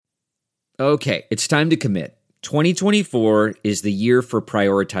Okay, it's time to commit. 2024 is the year for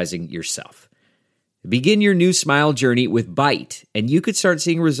prioritizing yourself. Begin your new smile journey with Byte, and you could start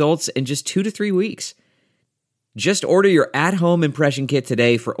seeing results in just 2 to 3 weeks. Just order your at-home impression kit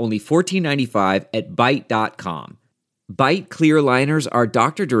today for only $14.95 at Byte.com. Byte clear aligners are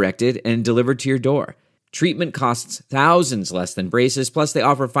doctor-directed and delivered to your door. Treatment costs thousands less than braces, plus they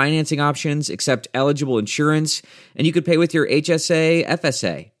offer financing options, accept eligible insurance, and you could pay with your HSA,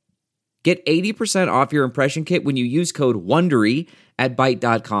 FSA. Get 80% off your impression kit when you use code WONDERY at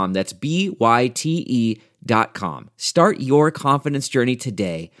Byte.com. That's BYTE.com. Start your confidence journey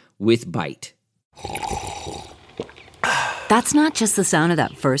today with Byte. That's not just the sound of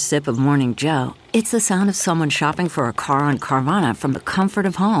that first sip of Morning Joe. It's the sound of someone shopping for a car on Carvana from the comfort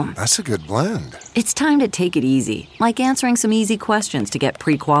of home. That's a good blend. It's time to take it easy, like answering some easy questions to get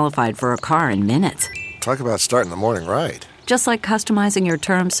pre-qualified for a car in minutes. Talk about starting the morning right. Just like customizing your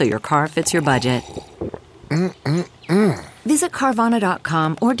terms so your car fits your budget. Visit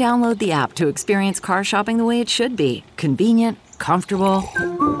Carvana.com or download the app to experience car shopping the way it should be. Convenient, comfortable.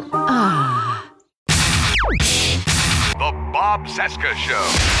 Ah. The Bob Cesca Show.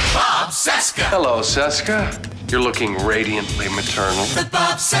 Bob Cesca. Hello, Cesca. You're looking radiantly maternal. The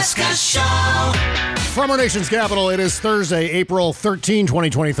Bob Cesca Show. From our nation's capital, it is Thursday, April 13,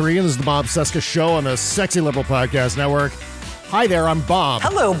 2023, and this is the Bob Cesca Show on the Sexy Liberal Podcast Network. Hi there, I'm Bob.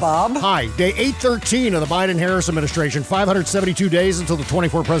 Hello, Bob. Hi. Day 813 of the Biden-Harris administration, 572 days until the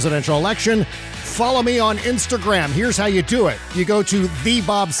 24 presidential election. Follow me on Instagram. Here's how you do it. You go to the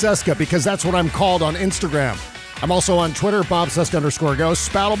Bob Cesca, because that's what I'm called on Instagram. I'm also on Twitter, BobCesca_go,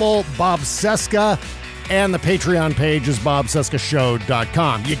 Spoutable, Bob Cesca, and the Patreon page is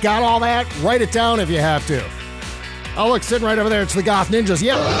BobCescaShow.com. You got all that? Write it down if you have to. Oh, look, sitting right over there, it's the Goth Ninjas.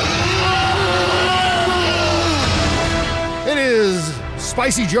 Yep. It is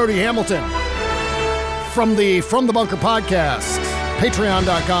Spicy Jody Hamilton from the Bunker podcast,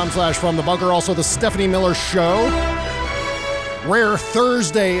 patreon.com/From the Bunker. Also the Stephanie Miller Show. Rare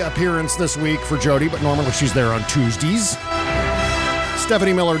Thursday appearance this week for Jody, but normally she's there on Tuesdays.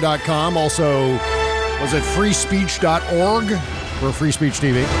 StephanieMiller.com. Also, was it freespeech.org for Free Speech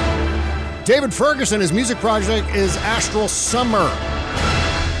TV? David Ferguson, his music project is Astral Summer.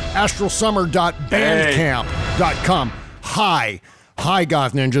 astralsummer.bandcamp.com. Hi,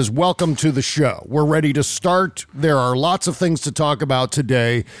 Goth Ninjas. Welcome to the show. We're ready to start. There are lots of things to talk about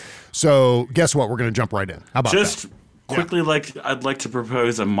today. So guess what? We're going to jump right in. How about that? Quickly, I'd like to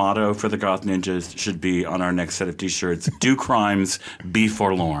propose a motto for the Goth Ninjas should be on our next set of T-shirts. Do crimes, be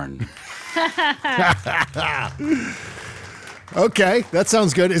forlorn. Okay, that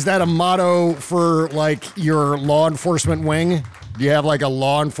sounds good. Is that a motto for, like, your law enforcement wing? Do you have, like, a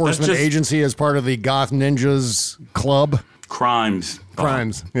law enforcement agency as part of the Goth Ninjas club? Crimes.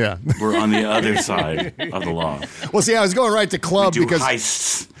 Yeah. We're on the other side of the law. Well, see, I was going right to club we do because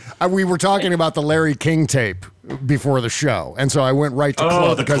heists. We were talking about the Larry King tape before the show, and so I went right to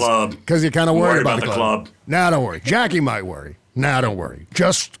club. Because you're kind of worried about the club. Nah, don't worry. Jackie might worry. Nah, don't worry.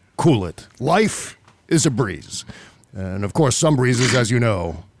 Just cool it. Life is a breeze. And, of course, some breezes, as you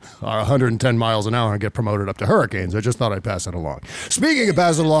know, are 110 miles an hour and get promoted up to hurricanes. I just thought I'd pass it along. Speaking of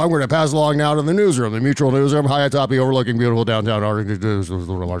passing along, we're going to pass along now to the newsroom. The Mutual Newsroom, high atop the overlooking beautiful downtown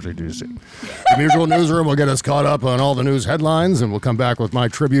Washington, D.C. The Mutual Newsroom will get us caught up on all the news headlines, and we'll come back with my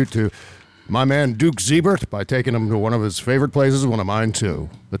tribute to my man Duke Ziebert by taking him to one of his favorite places, one of mine too,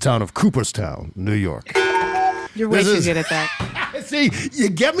 the town of Cooperstown, New York. You're way too good at that. See, you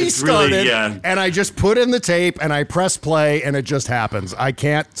get me started, really, yeah. And I just put in the tape, and I press play, and it just happens. I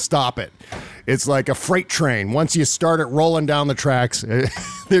can't stop it. It's like a freight train. Once you start it rolling down the tracks,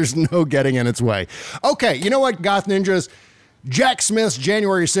 there's no getting in its way. Okay, you know what, Goth Ninjas? Jack Smith's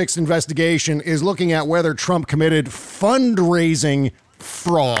January 6th investigation is looking at whether Trump committed fundraising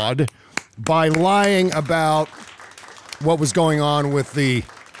fraud by lying about what was going on with the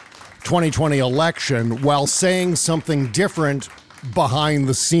 2020 election while saying something different behind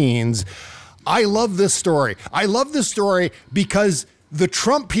the scenes. I love this story. I love this story because the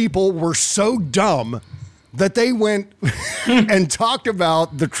Trump people were so dumb that they went and talked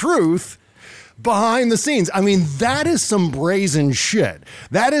about the truth behind the scenes. I mean, that is some brazen shit.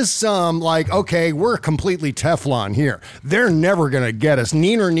 That is some like, okay, we're completely Teflon here. They're never going to get us.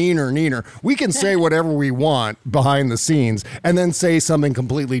 Neener. We can say whatever we want behind the scenes and then say something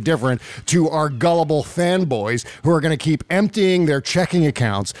completely different to our gullible fanboys who are going to keep emptying their checking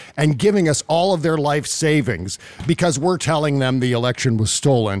accounts and giving us all of their life savings because we're telling them the election was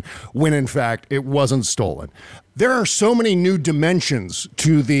stolen when in fact it wasn't stolen. There are so many new dimensions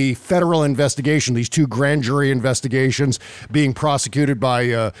to the federal investigation, these two grand jury investigations being prosecuted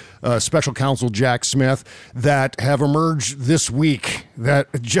by special counsel Jack Smith that have emerged this week that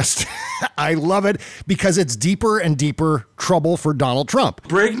just, I love it because it's deeper and deeper trouble for Donald Trump.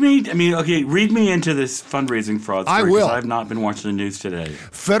 Read me into this fundraising fraud story. I will. I've not been watching the news today.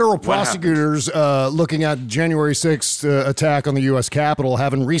 Federal prosecutors looking at January 6th attack on the U.S. Capitol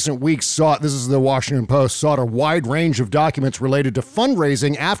have in recent weeks this is the Washington Post, sought a wide range of documents related to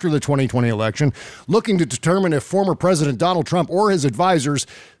fundraising after the 2020 election, looking to determine if former President Donald Trump or his advisors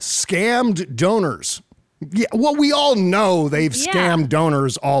scammed donors. Yeah, well, we all know they've scammed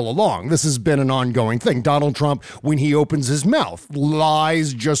donors all along. This has been an ongoing thing. Donald Trump, when he opens his mouth,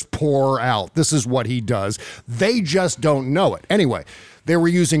 lies just pour out. This is what he does. They just don't know it. Anyway, they were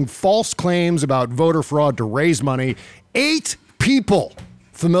using false claims about voter fraud to raise money. 8 people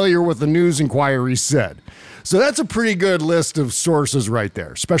familiar with the news inquiry said. So that's a pretty good list of sources right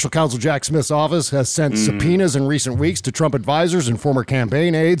there. Special counsel Jack Smith's office has sent subpoenas in recent weeks to Trump advisors and former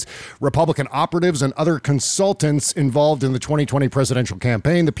campaign aides, Republican operatives, and other consultants involved in the 2020 presidential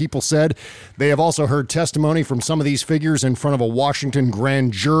campaign. The people said they have also heard testimony from some of these figures in front of a Washington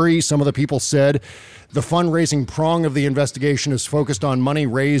grand jury. Some of the people said the fundraising prong of the investigation is focused on money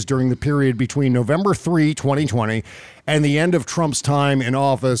raised during the period between November 3, 2020, and the end of Trump's time in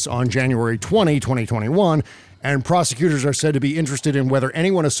office on January 20, 2021. And prosecutors are said to be interested in whether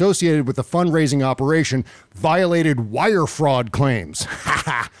anyone associated with the fundraising operation violated wire fraud claims,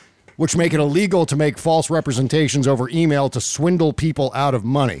 which make it illegal to make false representations over email to swindle people out of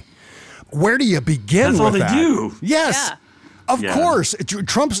money. Where do you begin with that? That's all they do. Yes. Yeah. Of course,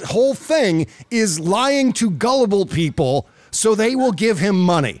 Trump's whole thing is lying to gullible people so they will give him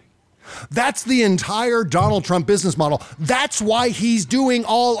money. That's the entire Donald Trump business model. That's why he's doing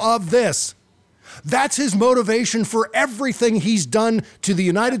all of this. That's his motivation for everything he's done to the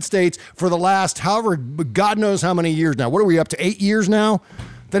United States for the last, however, God knows how many years now. What are we up to? 8 years now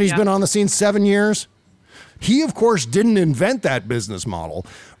that he's been on the scene? 7 years? He, of course, didn't invent that business model.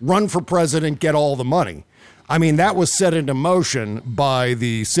 Run for president, get all the money. I mean, that was set into motion by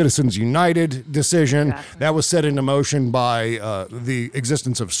the Citizens United decision. Exactly. That was set into motion by the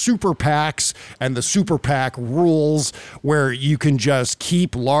existence of super PACs and the super PAC rules, where you can just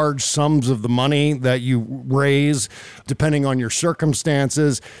keep large sums of the money that you raise depending on your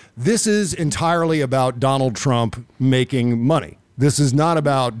circumstances. This is entirely about Donald Trump making money. This is not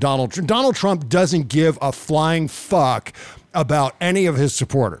about Donald Trump. Donald Trump doesn't give a flying fuck about any of his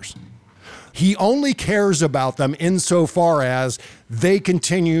supporters. He only cares about them insofar as they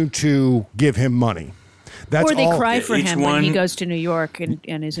continue to give him money. Or they cry for him when he goes to New York and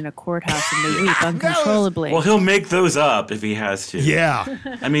is in a courthouse and they weep uncontrollably. Well, he'll make those up if he has to. Yeah.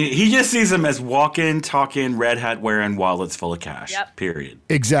 I mean, he just sees them as walk-in, talk-in, red hat wearing wallets full of cash. Yep. Period.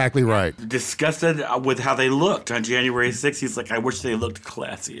 Exactly right. Disgusted with how they looked on January 6th. He's like, I wish they looked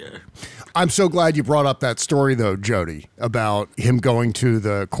classier. I'm so glad you brought up that story, though, Jody, about him going to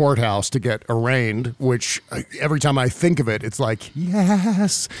the courthouse to get arraigned, which every time I think of it, it's like,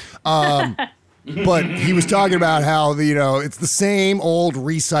 yes. But he was talking about how, it's the same old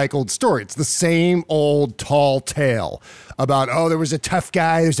recycled story. It's the same old tall tale about, there was a tough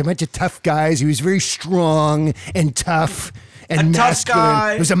guy. There's a bunch of tough guys. He was very strong and tough and masculine. Tough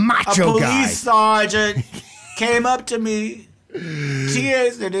guy, he was a macho guy. A police sergeant came up to me,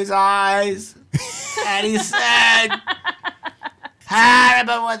 tears in his eyes, and he said,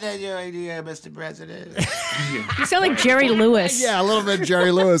 but what they're doing here, Mr. President. You sound like Jerry Lewis. Yeah, a little bit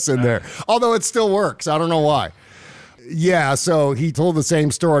Jerry Lewis in there. Although it still works. I don't know why. Yeah, so he told the same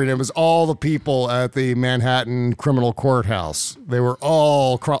story, and it was all the people at the Manhattan criminal courthouse. They were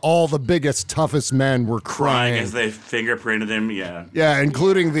all the biggest, toughest men were crying. As they fingerprinted him, yeah. Yeah,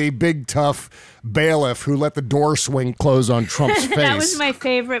 including the big, tough bailiff who let the door swing close on Trump's face. That was my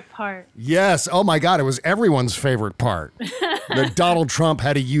favorite part. Yes. Oh, my God. It was everyone's favorite part. That Donald Trump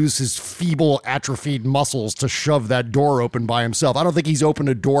had to use his feeble, atrophied muscles to shove that door open by himself. I don't think he's opened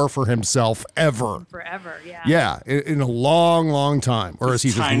a door for himself ever. Forever, yeah. Yeah, in a long, long time. Or as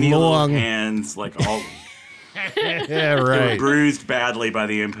he's tiny little hands, like all... Yeah, right. They were bruised badly by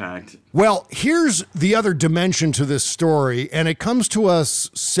the impact. Well, here's the other dimension to this story, and it comes to us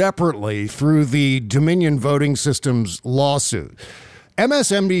separately through the Dominion Voting Systems lawsuit.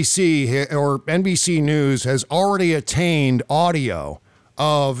 MSNBC or NBC News has already attained audio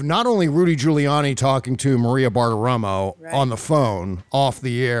of not only Rudy Giuliani talking to Maria Bartiromo on the phone off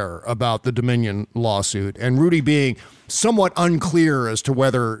the air about the Dominion lawsuit, and Rudy being somewhat unclear as to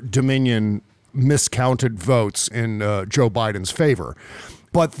whether Dominion miscounted votes in Joe Biden's favor.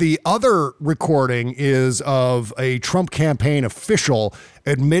 But the other recording is of a Trump campaign official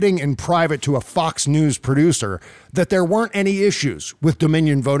admitting in private to a Fox News producer that there weren't any issues with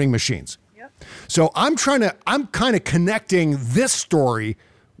Dominion voting machines. Yep. So I'm kind of connecting this story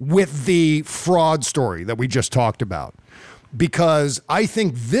with the fraud story that we just talked about. Because I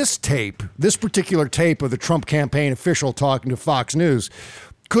think this particular tape of the Trump campaign official talking to Fox News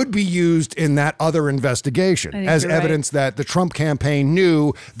could be used in that other investigation as evidence that the Trump campaign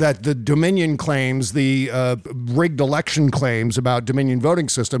knew that the Dominion claims, the rigged election claims about Dominion voting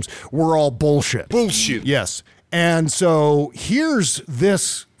systems were all bullshit. Bullshit. Yes. And so here's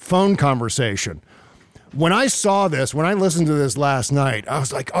this phone conversation. When I saw this, when I listened to this last night, I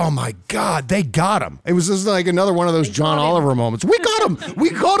was like, oh my God, they got him. It was just like another one of those John Oliver moments. We got him. We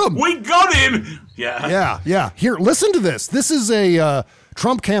got him. We got him. Yeah. Yeah. Here, listen to this. This is a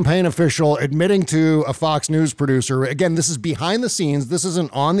Trump campaign official admitting to a Fox News producer. Again, this is behind the scenes. This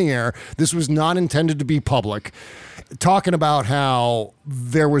isn't on the air. This was not intended to be public. Talking about how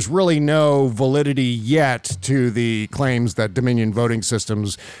there was really no validity yet to the claims that Dominion voting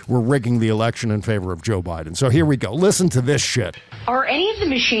systems were rigging the election in favor of Joe Biden. So here we go. Listen to this shit. Are any of the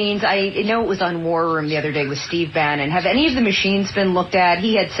machines, I know it was on War Room the other day with Steve Bannon, have any of the machines been looked at?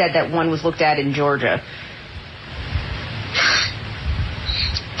 He had said that one was looked at in Georgia.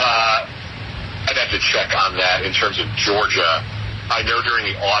 I'd have to check on that in terms of Georgia. I know during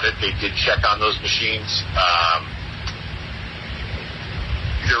the audit they did check on those machines.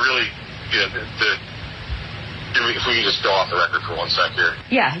 They're really, if we can just go off the record for 1 sec here.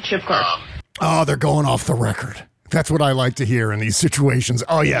 Yeah, of course. They're going off the record. That's what I like to hear in these situations.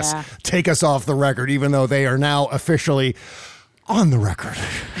 Oh, yes, take us off the record, even though they are now officially on the record.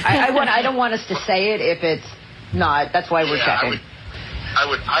 I don't want us to say it if it's not. That's why we're checking.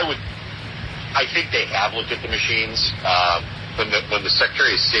 I think they have looked at the machines. When the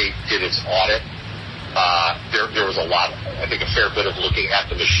Secretary of State did its audit, there was a fair bit of looking at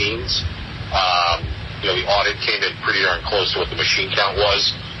the machines. The audit came in pretty darn close to what the machine count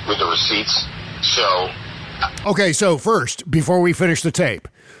was with the receipts. Okay, so first, before we finish the tape,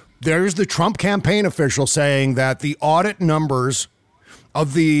 there's the Trump campaign official saying that the audit numbers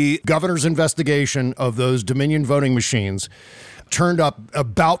of the governor's investigation of those Dominion voting machines turned up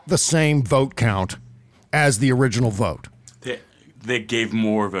about the same vote count as the original vote. They gave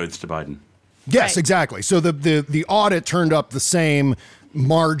more votes to Biden. Yes, exactly. So the audit turned up the same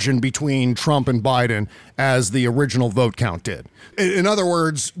margin between Trump and Biden as the original vote count did. In other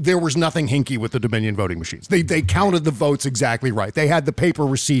words, there was nothing hinky with the Dominion voting machines. They counted the votes exactly right. They had the paper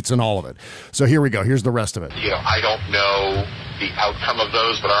receipts and all of it. So here we go. Here's the rest of it. I don't know the outcome of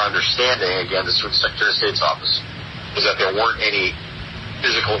those, but our understanding, again, this is from the Secretary of State's office, is that there weren't any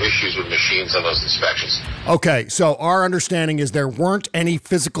physical issues with machines on those inspections. Okay, so our understanding is there weren't any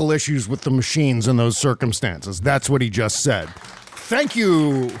physical issues with the machines in those circumstances. That's what he just said. Thank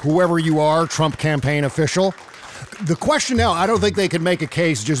you, whoever you are, Trump campaign official. The question now, I don't think they could make a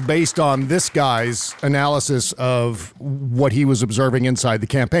case just based on this guy's analysis of what he was observing inside the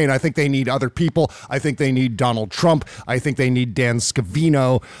campaign. I think they need other people. I think they need Donald Trump. I think they need Dan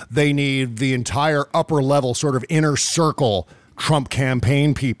Scavino. They need the entire upper level sort of inner circle Trump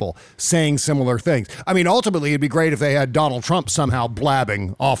campaign people saying similar things. I mean, ultimately, it'd be great if they had Donald Trump somehow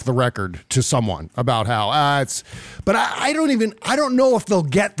blabbing off the record to someone about how it's, but I don't know if they'll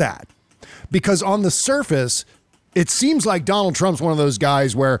get that, because on the surface, it seems like Donald Trump's one of those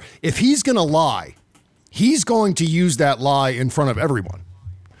guys where if he's going to lie, he's going to use that lie in front of everyone,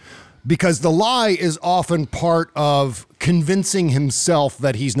 because the lie is often part of convincing himself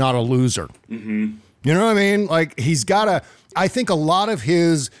that he's not a loser. Mm-hmm. You know what I mean? Like, he's got to, I think a lot of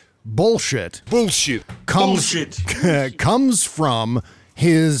his bullshit comes from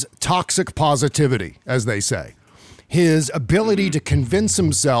his toxic positivity, as they say. His ability to convince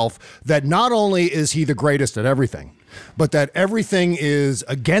himself that not only is he the greatest at everything, but that everything is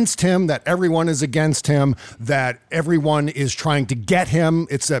against him, that everyone is against him, that everyone is trying to get him.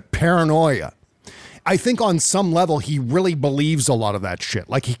 It's that paranoia. I think on some level, he really believes a lot of that shit.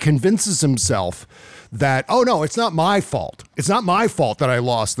 Like, he convinces himself that, oh no, it's not my fault. It's not my fault that I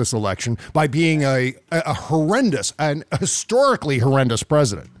lost this election by being a horrendous and historically horrendous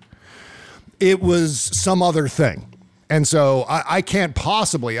president. It was some other thing. And so I can't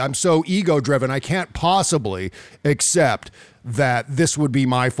possibly, I'm so ego driven, I can't possibly accept that this would be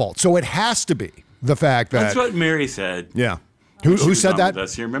my fault. So it has to be the fact that. That's what Mary said. Yeah. Who said that? With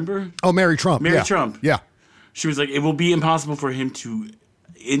us, you remember? Oh, Mary Trump. Mary Trump. Yeah. She was like, it will be impossible for him to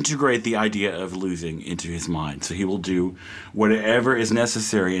integrate the idea of losing into his mind. So he will do whatever is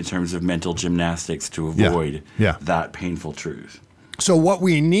necessary in terms of mental gymnastics to avoid that painful truth. So what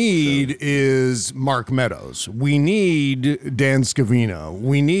we need is Mark Meadows. We need Dan Scavino.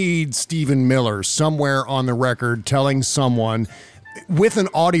 We need Stephen Miller somewhere on the record telling someone with an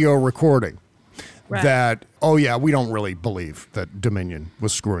audio recording that, oh yeah, we don't really believe that Dominion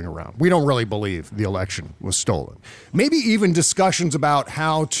was screwing around. We don't really believe the election was stolen. Maybe even discussions about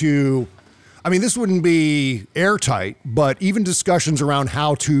how to, I mean, this wouldn't be airtight, but even discussions around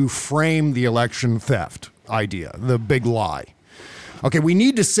how to frame the election theft idea, the big lie. Okay, we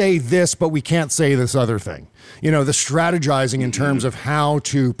need to say this, but we can't say this other thing. You know, the strategizing in terms of how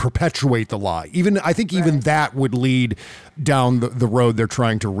to perpetuate the lie. I think even that would lead down the road they're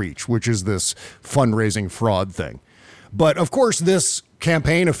trying to reach, which is this fundraising fraud thing. But of course, this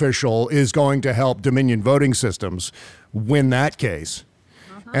campaign official is going to help Dominion Voting Systems win that case.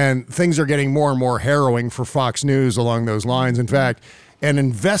 And things are getting more and more harrowing for Fox News along those lines. In fact, an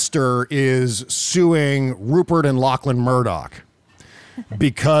investor is suing Rupert and Lachlan Murdoch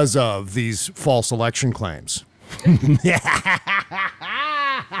because of these false election claims. I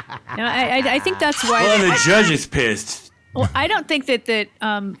think that's why. Well, the judge is pissed. Well, I don't think that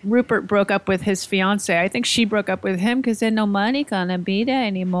Rupert broke up with his fiance. I think she broke up with him because there's no money gonna be there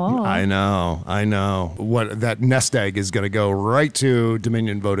anymore. I know. What that nest egg is going to go right to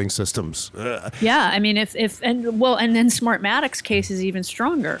Dominion Voting Systems. Yeah, I mean, and then Smartmatic's case is even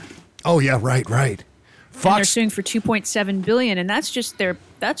stronger. Oh yeah, right. Fox, and they're suing for $2.7 billion, and that's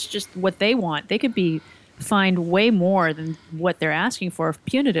just what they want. They could be fined way more than what they're asking for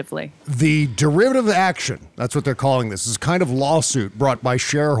punitively. The derivative action, that's what they're calling this, is a kind of lawsuit brought by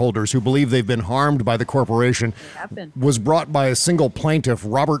shareholders who believe they've been harmed by the corporation, was brought by a single plaintiff,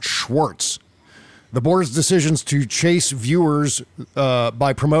 Robert Schwartz. The board's decisions to chase viewers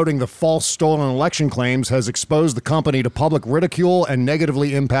by promoting the false stolen election claims has exposed the company to public ridicule and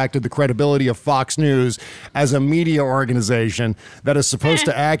negatively impacted the credibility of Fox News as a media organization that is supposed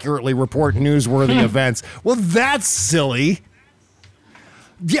to accurately report newsworthy events. Well, that's silly.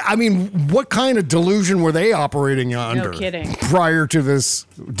 Yeah, I mean, what kind of delusion were they operating under? No kidding. Prior to this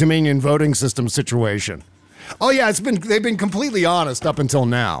Dominion Voting System situation? Oh yeah, they've been completely honest up until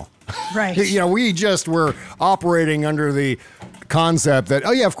now. Right. You know, we just were operating under the concept that,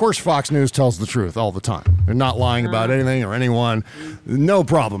 oh yeah, of course Fox News tells the truth all the time. They're not lying about anything or anyone. No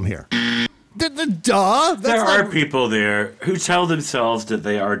problem here. Duh. There are people there who tell themselves that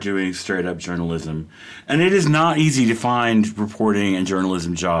they are doing straight up journalism. And it is not easy to find reporting and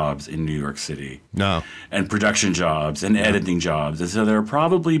journalism jobs in New York City. No. And production jobs and editing jobs. And so there are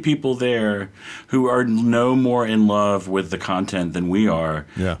probably people there who are no more in love with the content than we are,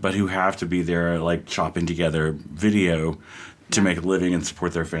 but who have to be there like chopping together video to make a living and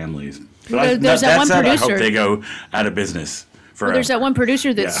support their families. But I hope they go out of business. Well, there's that one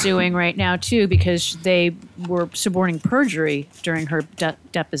producer that's suing right now, too, because they were suborning perjury during her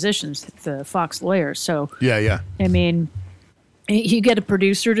depositions, the Fox lawyers. So, yeah. I mean, you get a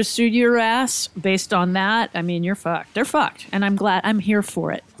producer to sue your ass based on that. I mean, you're fucked. They're fucked. And I'm glad I'm here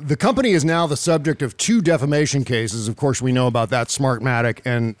for it. The company is now the subject of 2 defamation cases. Of course, we know about that, Smartmatic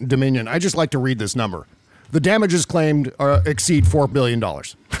and Dominion. I just like to read this number. The damages claimed exceed $4 billion.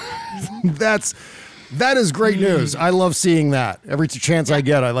 That is great news. I love seeing that. Every chance I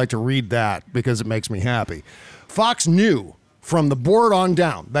get, I like to read that because it makes me happy. Fox knew from the board on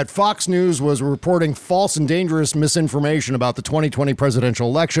down that Fox News was reporting false and dangerous misinformation about the 2020 presidential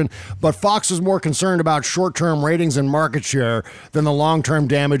election, but Fox was more concerned about short-term ratings and market share than the long-term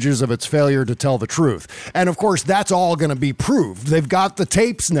damages of its failure to tell the truth. And of course, that's all going to be proved. They've got the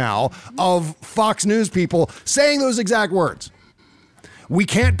tapes now of Fox News people saying those exact words. We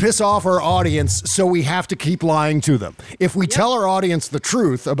can't piss off our audience, so we have to keep lying to them. If we tell our audience the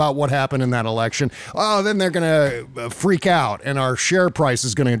truth about what happened in that election, then they're going to freak out and our share price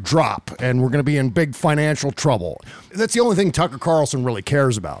is going to drop and we're going to be in big financial trouble. That's the only thing Tucker Carlson really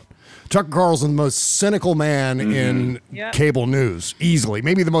cares about. Tucker Carlson, the most cynical man in cable news, easily.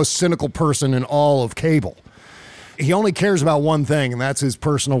 Maybe the most cynical person in all of cable. He only cares about one thing, and that's his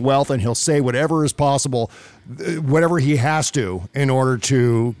personal wealth, and he'll say whatever is possible, whatever he has to, in order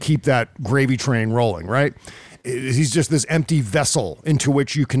to keep that gravy train rolling, right? He's just this empty vessel into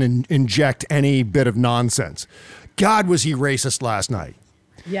which you can inject any bit of nonsense. God, was he racist last night?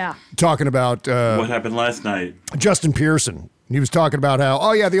 Yeah. Talking about... what happened last night? Justin Pearson. He was talking about how,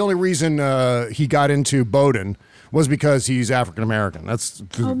 the only reason he got into Bowdoin was because he's African-American.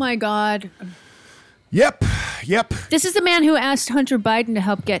 Oh, my God. Yep. This is the man who asked Hunter Biden to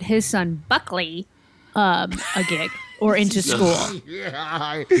help get his son Buckley a gig or into school.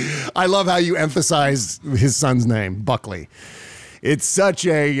 Yeah, I love how you emphasize his son's name, Buckley. It's such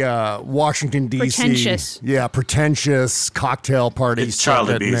a Washington, D.C. Pretentious. Yeah, pretentious cocktail party. It's child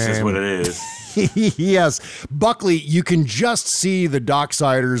abuse is what it is. Yes. Buckley, you can just see the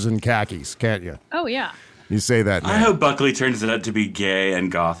docksiders in khakis, can't you? Oh, yeah. You say that name. I hope Buckley turns it out to be gay and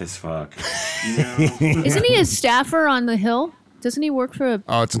goth as fuck. You know? Isn't he a staffer on the Hill? Doesn't he work for a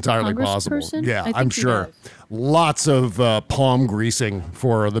Oh, it's entirely possible. Congressperson? Yeah, I think I'm he sure. does. Lots of palm greasing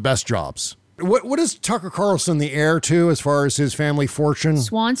for the best jobs. What is Tucker Carlson the heir to as far as his family fortune?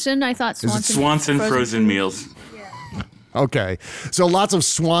 Swanson? I thought Swanson. Swanson frozen meals. Okay. So lots of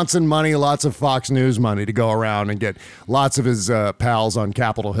Swanson money, lots of Fox News money to go around and get lots of his pals on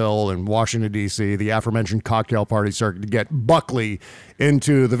Capitol Hill and Washington, D.C., the aforementioned cocktail party circuit to get Buckley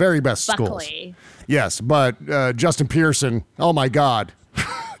into the very best schools. Yes, but Justin Pearson, oh my God.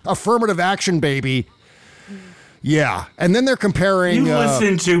 Affirmative action, baby. Yeah. And then they're comparing. You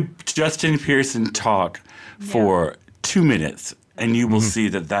listen to Justin Pearson talk for 2 minutes. And you will see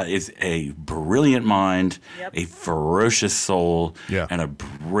that is a brilliant mind, a ferocious soul, and a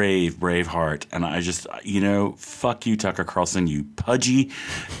brave, brave heart. And I just, fuck you, Tucker Carlson, you pudgy,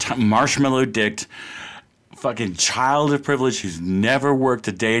 marshmallow-dicked, fucking child of privilege who's never worked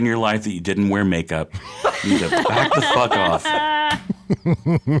a day in your life that you didn't wear makeup. You need to back the fuck off.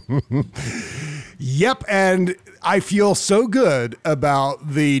 Yep, and I feel so good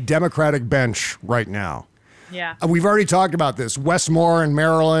about the Democratic bench right now. Yeah. We've already talked about this. Wes Moore in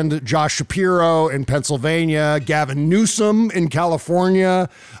Maryland, Josh Shapiro in Pennsylvania, Gavin Newsom in California,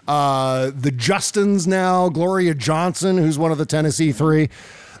 the Justins now, Gloria Johnson, who's one of the Tennessee Three.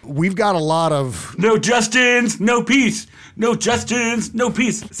 We've got a lot of... No Justins, no peace. No Justins, no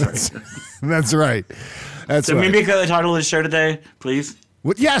peace. Sorry. That's right. That's so right. maybe the title of the show today, please.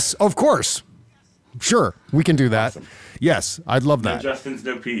 Well, yes, of course. Sure, we can do that. Awesome. Yes, I'd love that. No Justins,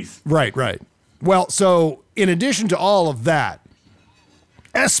 no peace. Right. Well, so in addition to all of that,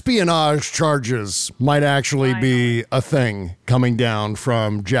 espionage charges might actually be a thing coming down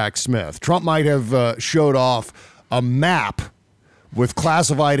from Jack Smith. Trump might have showed off a map with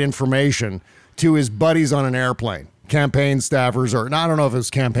classified information to his buddies on an airplane, campaign staffers, or I don't know if it's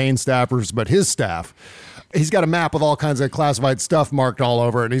campaign staffers, but his staff. He's got a map with all kinds of classified stuff marked all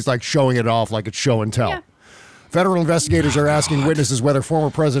over it, and he's like showing it off like it's show and tell. Yeah. Federal investigators are asking witnesses whether former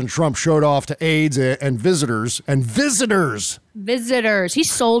President Trump showed off to aides and visitors. Visitors. He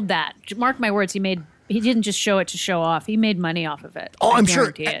sold that. Mark my words. He didn't just show it to show off. He made money off of it. Oh, I'm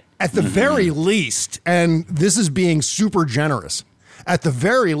sure. At the very least, and this is being super generous, at the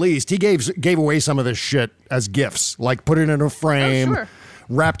very least, he gave away some of this shit as gifts, like put it in a frame,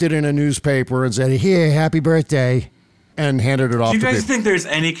 wrapped it in a newspaper, and said, "Here, happy birthday," and handed it off. Do you guys think there's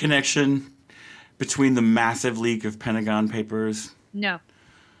any connection between the massive leak of Pentagon Papers? No.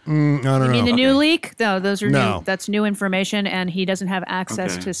 I don't know. You mean the new leak? No, those are No. new. That's new information, and he doesn't have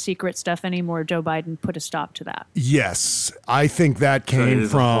access to secret stuff anymore. Joe Biden put a stop to that. Yes, I think that came a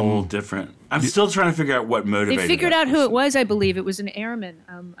from whole different. I'm still trying to figure out what motivated. They figured out who it was. I believe it was an airman.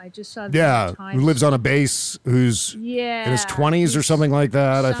 I just saw. The who lives on a base, who's in his 20s or something like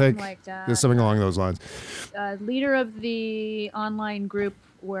that. I think like that. There's something along those lines. Leader of the online group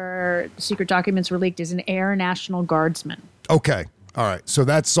where secret documents were leaked is an Air National Guardsman. Okay. All right. So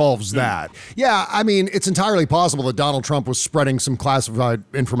that solves that. Yeah. I mean, it's entirely possible that Donald Trump was spreading some classified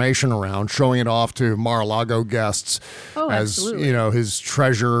information around, showing it off to Mar-a-Lago guests as, his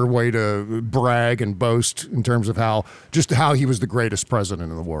treasure, way to brag and boast in terms of how he was the greatest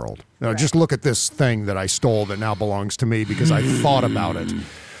president in the world. Just look at this thing that I stole that now belongs to me because I thought about it.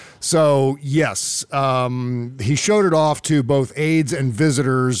 So, yes, he showed it off to both aides and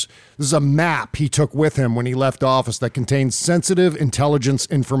visitors. This is a map he took with him when he left office that contains sensitive intelligence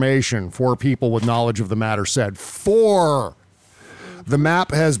information for people with knowledge of the matter said. The map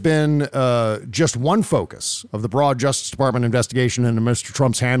has been just one focus of the broad Justice Department investigation into Mr.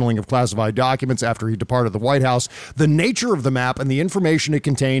 Trump's handling of classified documents after he departed the White House. The nature of the map and the information it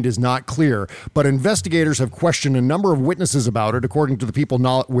contained is not clear, but investigators have questioned a number of witnesses about it, according to the people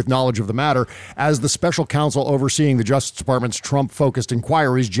with knowledge of the matter, as the special counsel overseeing the Justice Department's Trump-focused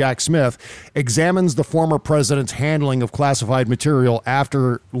inquiries, Jack Smith, examines the former president's handling of classified material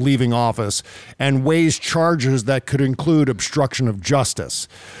after leaving office and weighs charges that could include obstruction of justice.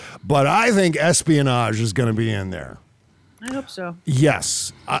 But I think espionage is going to be in there. I hope so.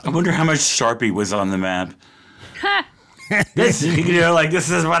 Yes. I wonder how much Sharpie was on the map. This, this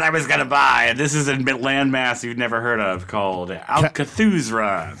is what I was going to buy. And this is a landmass you've never heard of called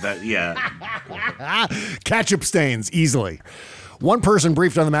Alcathusa. Ketchup stains, easily. One person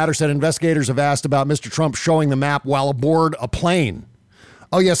briefed on the matter said investigators have asked about Mr. Trump showing the map while aboard a plane.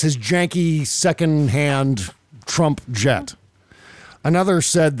 Oh, yes, his janky second-hand Trump jet. Another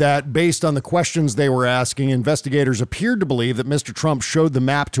said that based on the questions they were asking, investigators appeared to believe that Mr. Trump showed the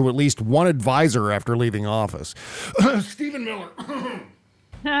map to at least one advisor after leaving office. Stephen Miller.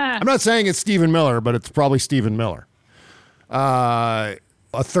 I'm not saying it's Stephen Miller, but it's probably Stephen Miller. A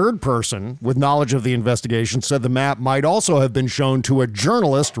third person with knowledge of the investigation said the map might also have been shown to a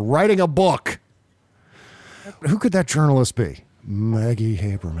journalist writing a book. Who could that journalist be? Maggie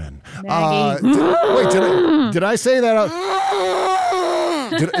Haberman. Wait, did I say that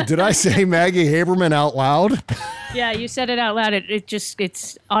did I say Maggie Haberman out loud? Yeah, you said it out loud.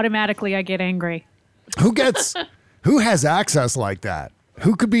 It's automatically I get angry. Who has access like that?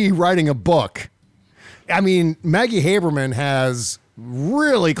 Who could be writing a book? I mean, Maggie Haberman has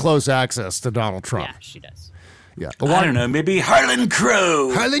really close access to Donald Trump. Yeah, she does. Yeah. I don't know. Maybe Harlan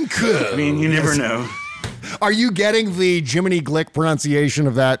Crow. Harlan Crow. I mean, you never know. Are you getting the Jiminy Glick pronunciation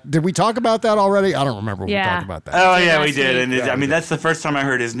of that? Did we talk about that already? I don't remember if we talked about that. Oh, yeah, we did. And I mean, that's the first time I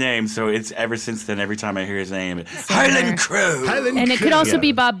heard his name. So it's ever since then, every time I hear his name, Harlan Crow. And it could also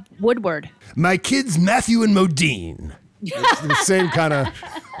be Bob Woodward. My kids, Matthew and Modine. It's the same kind of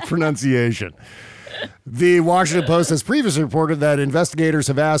pronunciation. The Washington Post has previously reported that investigators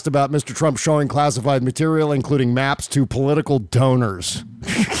have asked about Mr. Trump showing classified material, including maps to political donors.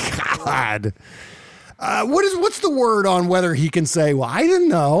 God. What's the word on whether he can say, well, I didn't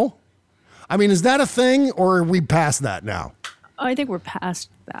know? I mean, is that a thing, or are we past that now? I think we're past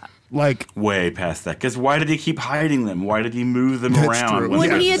that. Like way past that. Because why did he keep hiding them? Why did he move them around?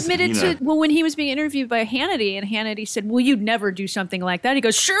 When he admitted when he was being interviewed by Hannity, and Hannity said, well, you'd never do something like that. He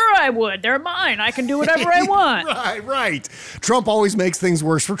goes, sure I would. They're mine. I can do whatever I want. Right. Trump always makes things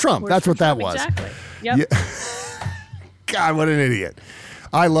worse for Trump. That's what that was. Exactly. Yep. Yeah. God, what an idiot.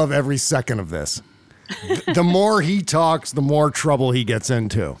 I love every second of this. The more he talks, the more trouble he gets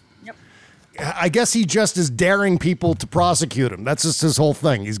into. Yep. I guess he just is daring people to prosecute him. That's just his whole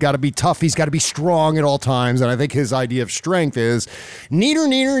thing. He's got to be tough. He's got to be strong at all times. And I think his idea of strength is,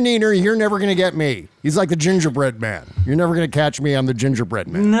 neener, you're never going to get me. He's like the gingerbread man. You're never going to catch me. I'm the gingerbread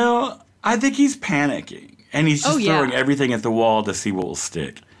man. No, I think he's panicking. And he's just throwing everything at the wall to see what will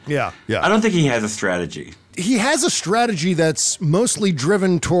stick. Yeah. I don't think he has a strategy. He has a strategy that's mostly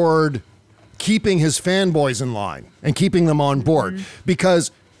driven toward keeping his fanboys in line and keeping them on board, because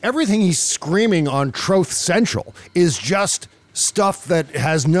everything he's screaming on Truth Central is just stuff that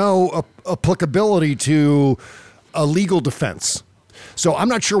has no applicability to a legal defense. So I'm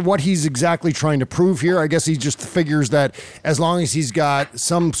not sure what he's exactly trying to prove here. I guess he just figures that as long as he's got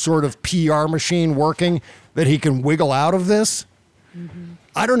some sort of PR machine working, that he can wiggle out of this.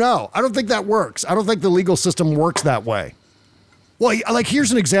 I don't know. I don't think that works. I don't think the legal system works that way. Well, like,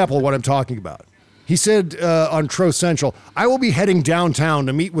 here's an example of what I'm talking about. He said on Truth Central, I will be heading downtown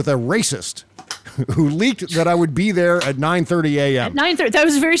to meet with a racist who leaked that I would be there at 9:30 a.m. At 9:30. That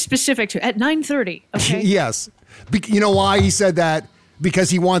was very specific to at 9:30. Okay. Yes. You know why he said that? Because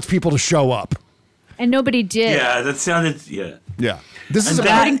he wants people to show up. And nobody did. Yeah, that sounded, Yeah.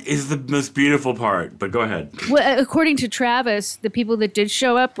 That is the most beautiful part, but go ahead. Well, according to Travis, the people that did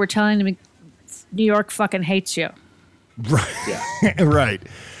show up were telling him New York fucking hates you. Right. Yeah. Right.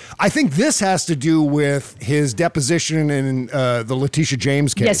 I think this has to do with his deposition in the Letitia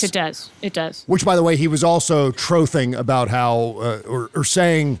James case. Yes, it does. It does. Which, by the way, he was also trothing about how, or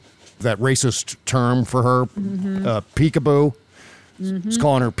saying that racist term for her, peekaboo. He's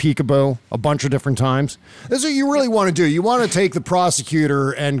calling her peekaboo a bunch of different times. That's what you really want to do. You want to take the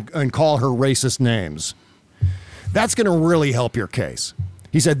prosecutor and call her racist names. That's going to really help your case.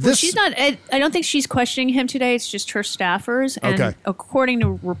 He said this. Well, she's not. I don't think she's questioning him today. It's just her staffers. And according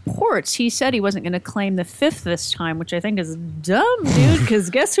to reports, he said he wasn't going to claim the fifth this time, which I think is dumb, dude. Because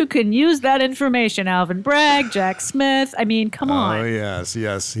guess who can use that information? Alvin Bragg, Jack Smith. I mean, come on. Oh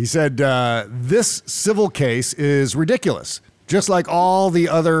yes. He said this civil case is ridiculous. Just like all the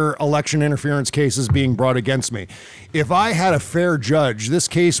other election interference cases being brought against me. If I had a fair judge, this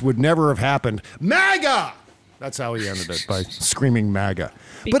case would never have happened. MAGA! That's how he ended it, by screaming MAGA.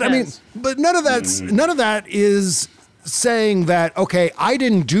 But I mean, none of that is saying that, okay, I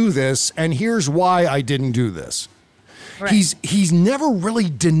didn't do this, and here's why I didn't do this. Right. He's never really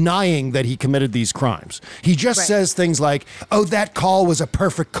denying that he committed these crimes. He just says things like, oh, that call was a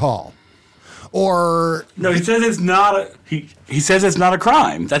perfect call. Or no, he says it's not he says it's not a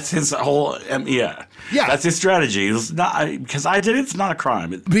crime. That's his whole yeah. That's his strategy. It's not because I did it. It's not a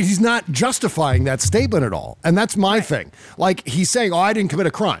crime. But he's not justifying that statement at all, and that's my thing. Like he's saying, "Oh, I didn't commit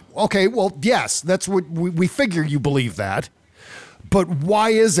a crime." Okay, well, yes, that's what we figure you believe that. But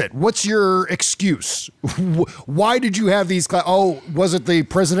why is it? What's your excuse? Why did you have these? Was it the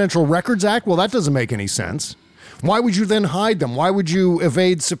Presidential Records Act? Well, that doesn't make any sense. Why would you then hide them? Why would you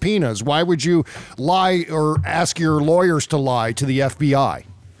evade subpoenas? Why would you lie or ask your lawyers to lie to the FBI?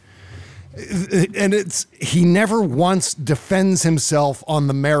 And he never once defends himself on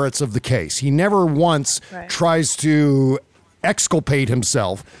the merits of the case. He never once tries to exculpate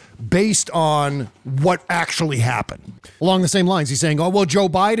himself based on what actually happened. Along the same lines, he's saying, oh, well, Joe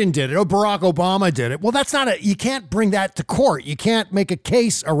Biden did it. Oh, Barack Obama did it. Well, that's not you can't bring that to court. You can't make a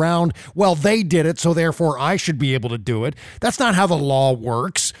case around, well, they did it, so therefore I should be able to do it. That's not how the law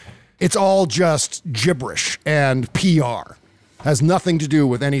works. It's all just gibberish and PR. Has nothing to do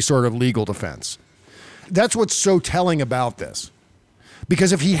with any sort of legal defense. That's what's so telling about this.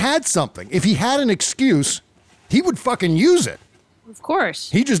 Because if he had something, if he had an excuse, he would fucking use it. Of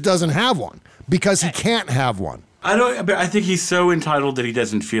course. He just doesn't have one because he can't have one. But I think he's so entitled that he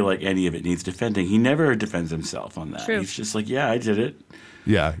doesn't feel like any of it needs defending. He never defends himself on that. True. He's just like, yeah, I did it.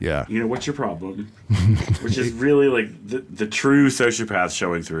 Yeah. You know, what's your problem? Which is really like the true sociopath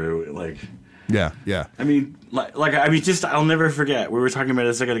showing through. Like, yeah. I mean, just I'll never forget. We were talking about it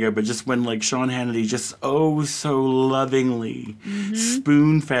a second ago, but just when like Sean Hannity just so lovingly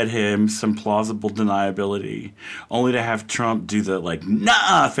spoon-fed him some plausible deniability, only to have Trump do the like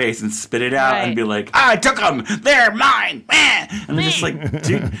nah face and spit it out and be like, I took them, they're mine, and I'm just like,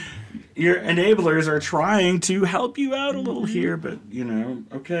 dude. Your enablers are trying to help you out a little here, but, you know,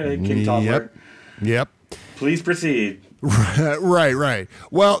 okay, King Toddler. Yep. Please proceed. Right.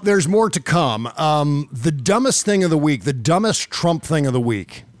 Well, there's more to come. The dumbest thing of the week, the dumbest Trump thing of the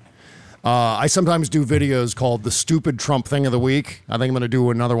week. I sometimes do videos called the stupid Trump thing of the week. I think I'm going to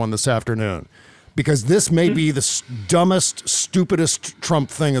do another one this afternoon. Because this may be the dumbest, stupidest Trump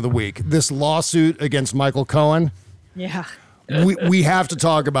thing of the week. This lawsuit against Michael Cohen. Yeah. We have to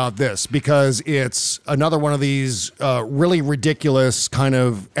talk about this because it's another one of these really ridiculous kind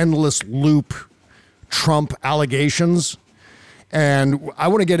of endless loop Trump allegations. And I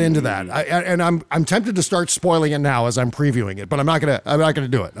want to get into that. I'm tempted to start spoiling it now as I'm previewing it, but I'm not gonna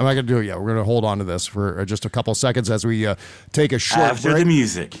do it. I'm not gonna do it yet. We're gonna hold on to this for just a couple seconds as we take a short after break. the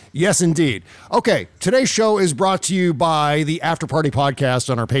music. Yes, indeed. Okay, today's show is brought to you by the After Party Podcast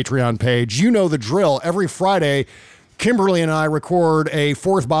on our Patreon page. You know the drill. Every Friday, Kimberly and I record a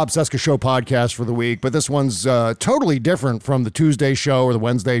fourth Bob Cesca Show podcast for the week, but this one's totally different from the Tuesday show or the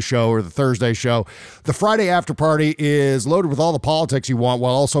Wednesday show or the Thursday show. The Friday After Party is loaded with all the politics you want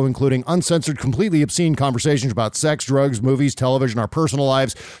while also including uncensored, completely obscene conversations about sex, drugs, movies, television, our personal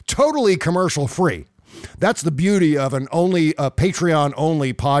lives, totally commercial free. That's the beauty of a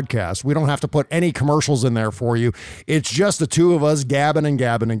Patreon-only podcast. We don't have to put any commercials in there for you. It's just the two of us gabbing and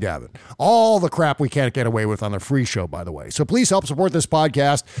gabbing and gabbing. All the crap we can't get away with on the free show, by the way. So please help support this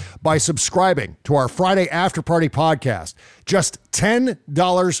podcast by subscribing to our Friday After Party podcast. Just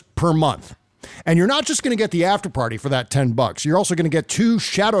 $10 per month. And you're not just going to get the after party for that $10. You're also going to get 2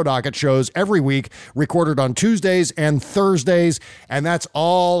 Shadow Docket shows every week recorded on Tuesdays and Thursdays. And that's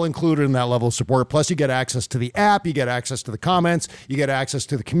all included in that level of support. Plus, you get access to the app. You get access to the comments. You get access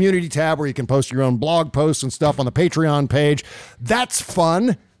to the community tab where you can post your own blog posts and stuff on the Patreon page. That's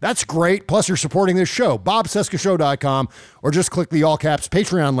fun. That's great. Plus, you're supporting this show, bobcescashow.com, or just click the all caps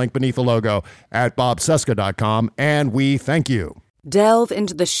Patreon link beneath the logo at bobcesca.com. And we thank you. Delve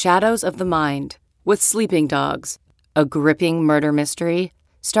into the shadows of the mind with Sleeping Dogs, a gripping murder mystery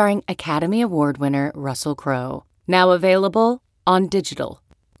starring Academy Award winner Russell Crowe. Now available on digital.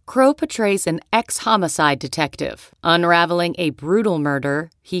 Crowe portrays an ex-homicide detective unraveling a brutal murder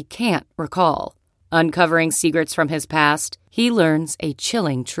he can't recall. Uncovering secrets from his past, he learns a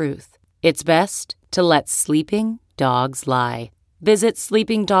chilling truth. It's best to let sleeping dogs lie. Visit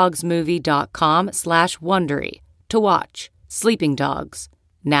sleepingdogsmovie.com/Wondery to watch Sleeping Dogs,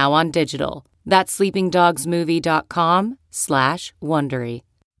 now on digital. That's sleepingdogsmovie.com/Wondery.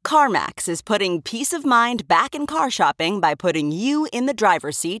 CarMax is putting peace of mind back in car shopping by putting you in the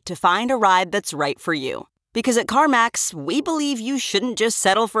driver's seat to find a ride that's right for you. Because at CarMax, we believe you shouldn't just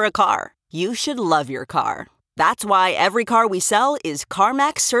settle for a car. You should love your car. That's why every car we sell is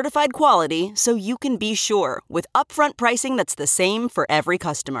CarMax certified quality, so you can be sure with upfront pricing that's the same for every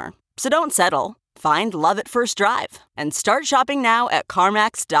customer. So don't settle. Find love at first drive and start shopping now at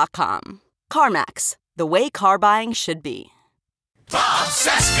CarMax.com. CarMax, the way car buying should be. Bob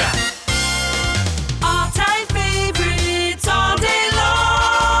Cesca. All-time favorites all day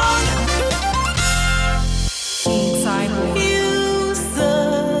long. You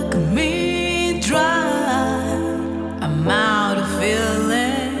suck me dry. I'm out of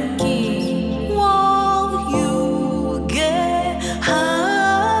feeling. Won't you get high?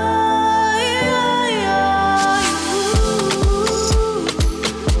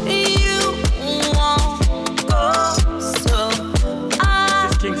 You won't go.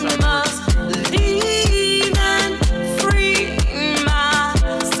 King Cyborg. Leave and free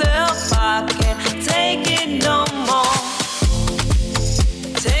myself. I can't take it no more.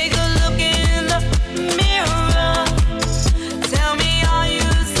 Take a look in the mirror. Tell me, are you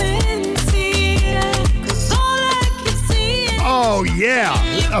sincere? 'Cause all I can see is Oh, yeah.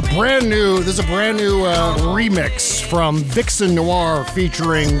 This is a brand new remix from Vixen Noir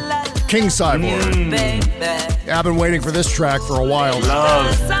featuring King Cyborg. I've been waiting for this track for a while.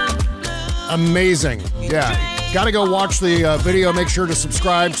 Amazing. Yeah. Got to go watch the video. Make sure to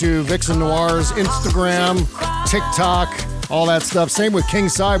subscribe to Vixen Noir's Instagram, TikTok, all that stuff. Same with King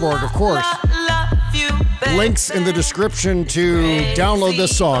Cyborg, of course. Links in the description to download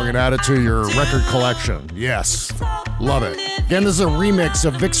this song and add it to your record collection. Yes. Love it. Again, this is a remix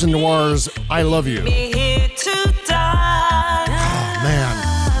of Vixen Noir's I Love You. Oh, man.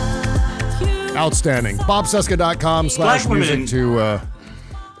 Outstanding. BobCesca.com/music to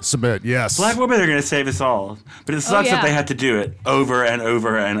submit. Yes. Black women are going to save us all. But it sucks that they had to do it over and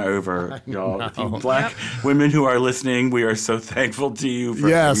over and over, y'all. You black women who are listening, we are so thankful to you for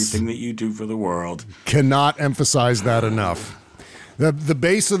everything that you do for the world. Cannot emphasize that enough. The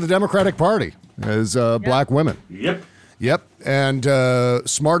base of the Democratic Party is black women. Yep. And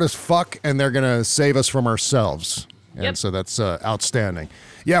smart as fuck, and they're going to save us from ourselves. And so that's outstanding.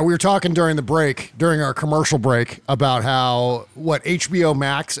 Yeah, we were talking during our commercial break, about how, HBO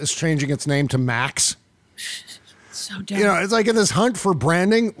Max is changing its name to Max. So dumb. You know, it's like in this hunt for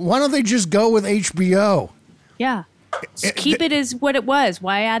branding, why don't they just go with HBO? Yeah. Keep it as what it was.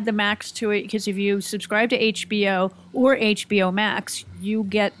 Why add the Max to it? Because if you subscribe to HBO or HBO Max, you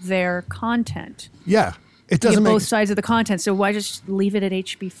get their content. Yeah. It doesn't make both sides of the content. So why just leave it at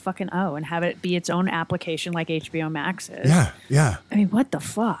HBO and have it be its own application like HBO Max is? Yeah. I mean, what the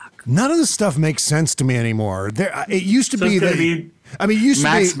fuck? None of this stuff makes sense to me anymore. It used to be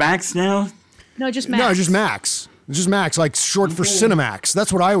that. Max now? No, just Max. No, just Max. It's just Max, like short for Cinemax.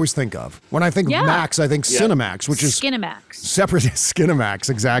 That's what I always think of. When I think Max, I think Cinemax, which is Skinemax. Separate Skinemax,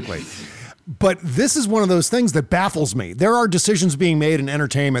 exactly. But this is one of those things that baffles me. There are decisions being made in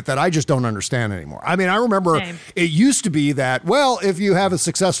entertainment that I just don't understand anymore. I mean, I remember it used to be that, well, if you have a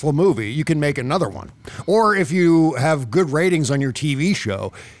successful movie, you can make another one. Or if you have good ratings on your TV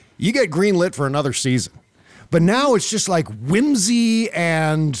show, you get greenlit for another season. But now it's just like whimsy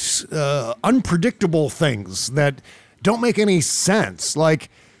and unpredictable things that don't make any sense. Like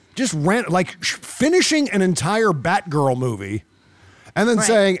finishing an entire Batgirl movie and then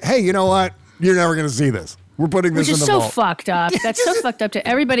saying, hey, you know what? You're never going to see this. We're putting this in the vault. Which is so fucked up. That's so fucked up to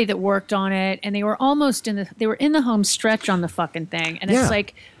everybody that worked on it. And they were almost in the home stretch on the fucking thing. And it's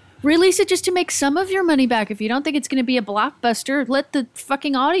like, release it just to make some of your money back. If you don't think it's going to be a blockbuster, let the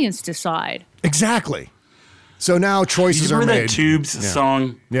fucking audience decide. Exactly. So now choices are made. Remember that Tubes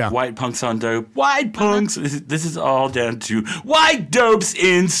song? Yeah. White punks on dope. White punks. This is all down to white dopes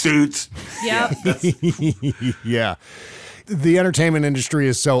in suits. Yep. Yeah. The entertainment industry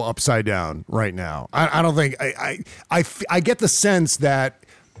is so upside down right now. I don't think I get the sense that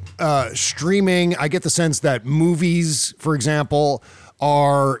streaming. I get the sense that movies, for example,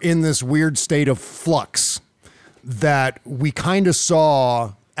 are in this weird state of flux that we kind of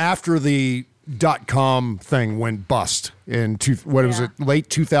saw after the .com thing went bust in late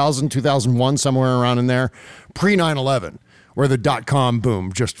 2000, 2001, somewhere around in there, pre 9/11, where the .com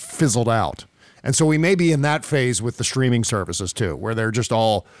boom just fizzled out. And so we may be in that phase with the streaming services too, where they're just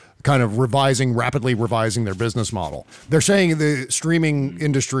all kind of rapidly revising their business model. They're saying the streaming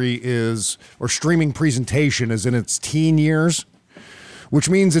industry streaming presentation is in its teen years, which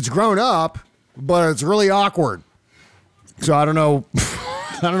means it's grown up, but it's really awkward. So I don't know.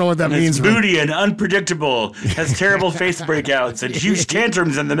 I don't know what that means. It's moody and unpredictable, has terrible face breakouts and huge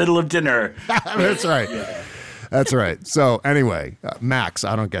tantrums in the middle of dinner. That's right. That's right. So anyway, Max,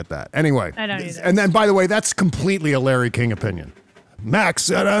 I don't get that. Anyway. I don't either. And then, by the way, that's completely a Larry King opinion.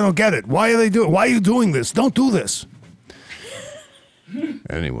 Max, I don't get it. Why are you doing this? Don't do this.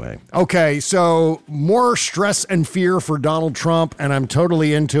 Anyway. Okay, so more stress and fear for Donald Trump, and I'm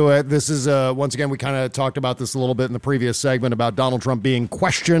totally into it. This is, once again, we kind of talked about this a little bit in the previous segment about Donald Trump being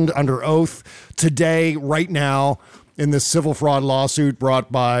questioned under oath today, right now, in this civil fraud lawsuit brought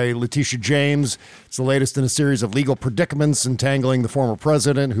by Letitia James. It's the latest in a series of legal predicaments entangling the former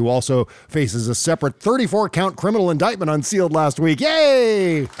president, who also faces a separate 34-count criminal indictment unsealed last week.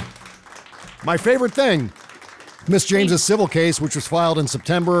 Yay! My favorite thing. Miss James's civil case, which was filed in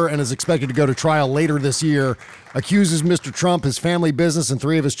September and is expected to go to trial later this year, accuses Mr. Trump, his family business, and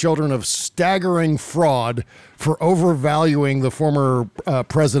 3 of his children of staggering fraud for overvaluing the former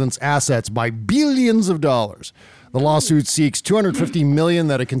president's assets by billions of dollars. The lawsuit seeks $250 million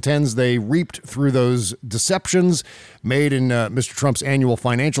that it contends they reaped through those deceptions made in Mr. Trump's annual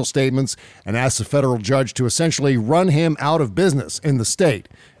financial statements, and asks the federal judge to essentially run him out of business in the state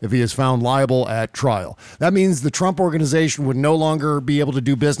if he is found liable at trial. That means the Trump Organization would no longer be able to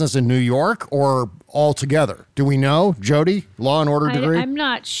do business in New York or altogether. Do we know, Jody? Law and order degree? I'm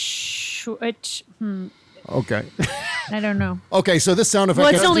not sure. Okay. I don't know. Okay, so this sound effect...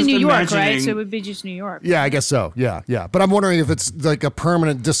 Well, it's only New York, right? So it would be just New York. Yeah, I guess so. Yeah. But I'm wondering if it's like a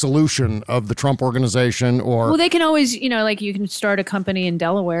permanent dissolution of the Trump Organization or... Well, they can always, like you can start a company in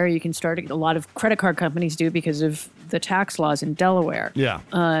Delaware. You can start a lot of credit card companies do because of the tax laws in Delaware. Yeah.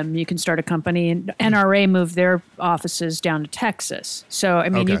 You can start a company, and NRA moved their offices down to Texas. So, I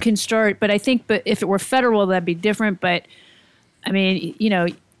mean, you can start, but I think if it were federal, that'd be different. But, I mean,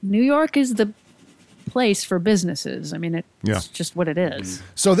 New York is the place for businesses. I mean, it's just what it is.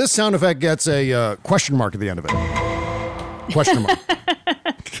 So this sound effect gets a question mark at the end of it. Question mark.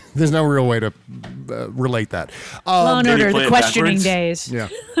 There's no real way to relate that. Law and Order, the questioning days. Yeah.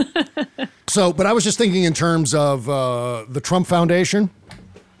 But I was just thinking in terms of the Trump Foundation,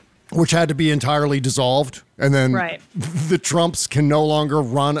 which had to be entirely dissolved. And then the Trumps can no longer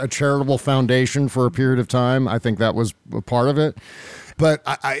run a charitable foundation for a period of time. I think that was a part of it. But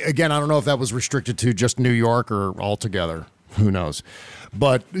I don't know if that was restricted to just New York or altogether. Who knows?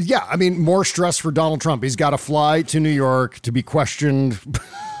 But yeah, I mean, more stress for Donald Trump. He's got to fly to New York to be questioned,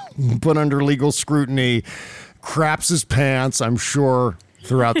 put under legal scrutiny, craps his pants, I'm sure,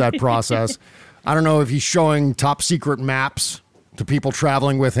 throughout that process. I don't know if he's showing top secret maps to people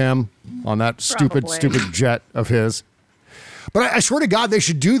traveling with him on that stupid jet of his. But I swear to God, they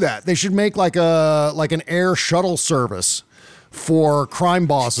should do that. They should make like an air shuttle service for crime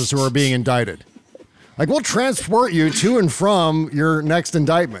bosses who are being indicted. Like, we'll transport you to and from your next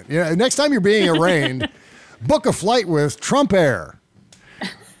indictment. Next time you're being arraigned, book a flight with Trump Air.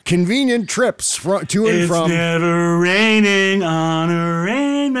 Convenient trips to and from. It's never raining on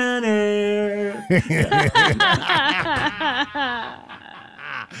arraignment air.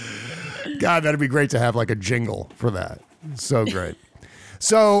 God, that'd be great to have like a jingle for that. So great.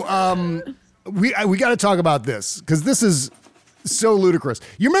 So we got to talk about this because this is so ludicrous.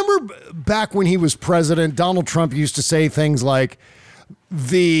 You remember back when he was president, Donald Trump used to say things like,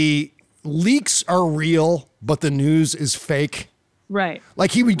 the leaks are real, but the news is fake. Right.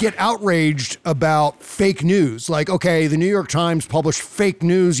 Like he would get outraged about fake news. Like, okay, the New York Times published fake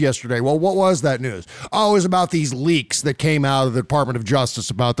news yesterday. Well, what was that news? Oh, it was about these leaks that came out of the Department of Justice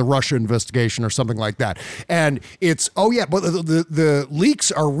about the Russia investigation or something like that. And it's, but the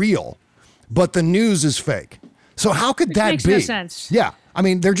leaks are real, but the news is fake. So how could that makes be? No sense. Yeah. I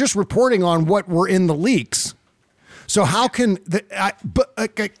mean, they're just reporting on what were in the leaks. So how can I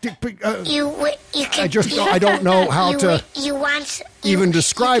don't know how to even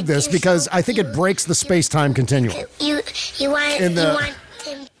describe this because I think it breaks the space-time continuum.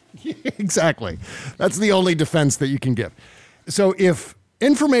 Exactly. That's the only defense that you can give. So if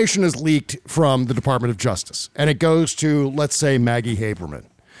information is leaked from the Department of Justice and it goes to, let's say, Maggie Haberman,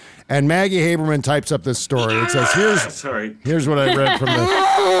 and Maggie Haberman types up this story. It says, here's what I read from the...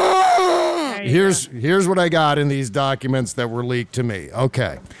 Here's what I got in these documents that were leaked to me.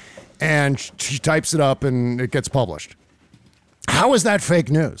 Okay. And she types it up and it gets published. How is that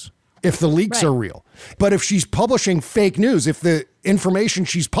fake news if the leaks are real? But if she's publishing fake news, if the information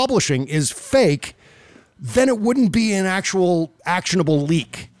she's publishing is fake, then it wouldn't be an actual actionable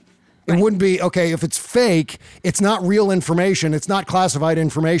leak. It wouldn't be, okay, if it's fake, it's not real information, it's not classified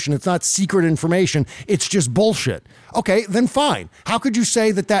information, it's not secret information, it's just bullshit. Okay, then fine. How could you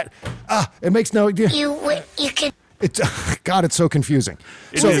say that it makes no... You could... God, it's so confusing.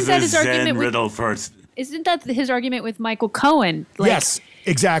 Isn't that his argument riddle first? Isn't that his argument with Michael Cohen? Like, yes,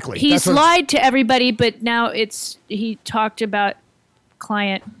 exactly. He's lied to everybody, but now he talked about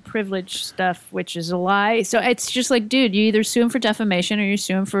client privilege stuff, which is a lie. So it's just like, dude, you either sue him for defamation or you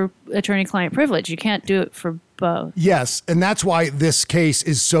sue him for attorney-client privilege. You can't do it for both. Yes, and that's why this case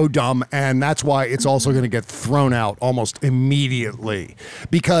is so dumb, and that's why it's also going to get thrown out almost immediately.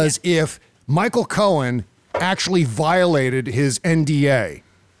 Because if Michael Cohen actually violated his NDA,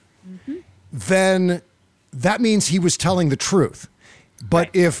 then that means he was telling the truth. But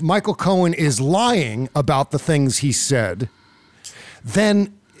if Michael Cohen is lying about the things he said,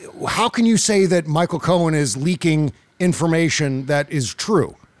 then how can you say that Michael Cohen is leaking information that is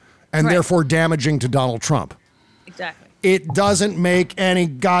true and therefore damaging to Donald Trump? Exactly. It doesn't make any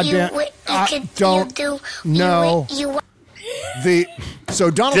goddamn...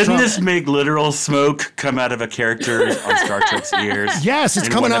 Donald Didn't Trump, this make literal smoke come out of a character on Star Trek's ears? Yes, it's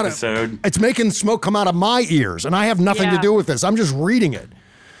in coming one out episode? It's making smoke come out of my ears, and I have nothing to do with this. I'm just reading it.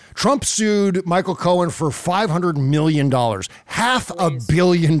 Trump sued Michael Cohen for $500 million, $500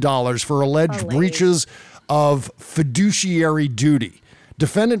 million for alleged breaches of fiduciary duty.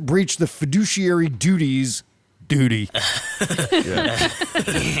 Defendant breached the fiduciary duties.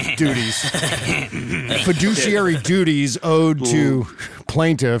 Fiduciary duties owed to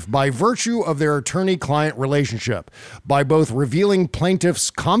plaintiff by virtue of their attorney-client relationship, by both revealing plaintiff's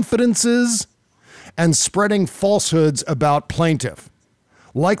confidences and spreading falsehoods about plaintiff,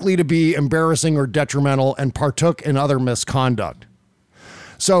 likely to be embarrassing or detrimental, and partook in other misconduct.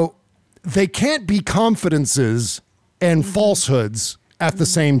 So they can't be confidences and falsehoods at the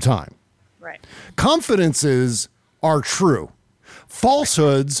same time. Right. Confidences are true.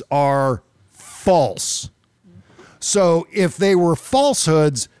 Falsehoods are false. So if they were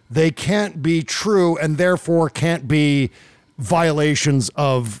falsehoods, they can't be true and therefore can't be violations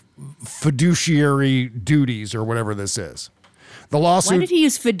of fiduciary duties or whatever this is. The lawsuit. Why did he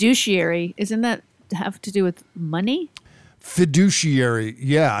use fiduciary? Isn't that have to do with money? Fiduciary.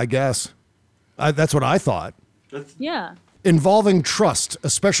 Yeah, I guess. That's what I thought. Yeah. Involving trust,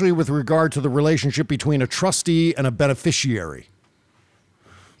 especially with regard to the relationship between a trustee and a beneficiary.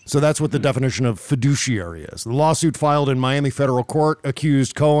 So that's what the definition of fiduciary is. The lawsuit filed in Miami federal court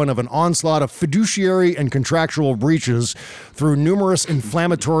accused Cohen of an onslaught of fiduciary and contractual breaches through numerous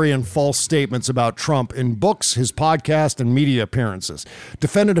inflammatory and false statements about Trump in books, his podcast, and media appearances.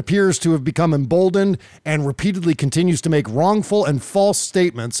 Defendant appears to have become emboldened and repeatedly continues to make wrongful and false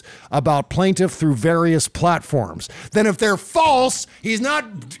statements about plaintiff through various platforms. Then if they're false, he's not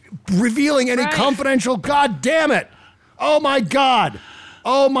revealing any confidential. God damn it. Oh my God.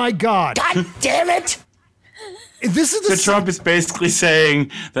 Oh my God. God damn it. This is so Trump is basically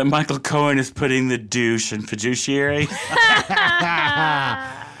saying that Michael Cohen is putting the douche in fiduciary.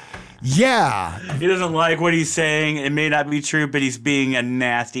 Yeah. He doesn't like what he's saying. It may not be true, but he's being a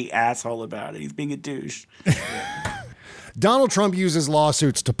nasty asshole about it. He's being a douche. Donald Trump uses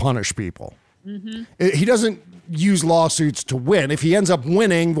lawsuits to punish people. Mm-hmm. He doesn't use lawsuits to win. If he ends up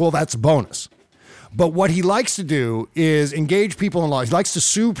winning, well, that's a bonus. But what he likes to do is engage people in law. He likes to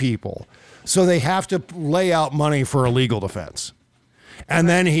sue people, so they have to lay out money for a legal defense. And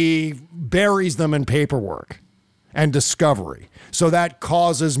then he buries them in paperwork and discovery. So that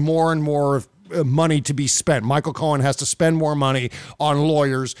causes more and more money to be spent. Michael Cohen has to spend more money on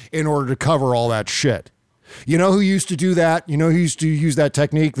lawyers in order to cover all that shit. You know who used to do that? You know who used to use that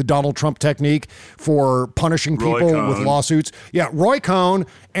technique, the Donald Trump technique for punishing people with lawsuits? Yeah, Roy Cohn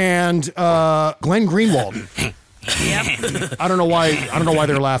and Glenn Greenwald. Yep. I don't know why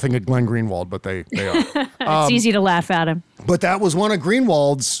they're laughing at Glenn Greenwald, but they are. It's easy to laugh at him. But that was one of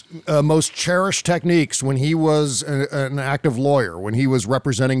Greenwald's most cherished techniques when he was an active lawyer, when he was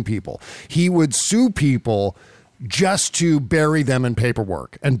representing people. He would sue people just to bury them in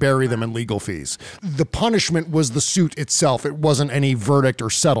paperwork and bury them in legal fees. The punishment was the suit itself. It wasn't any verdict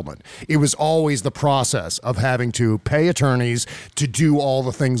or settlement. It was always the process of having to pay attorneys to do all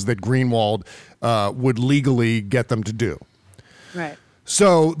the things that Greenwald would legally get them to do. Right.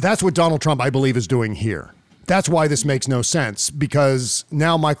 So that's what Donald Trump, I believe, is doing here. That's why this makes no sense, because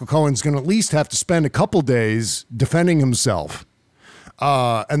now Michael Cohen's going to at least have to spend a couple days defending himself.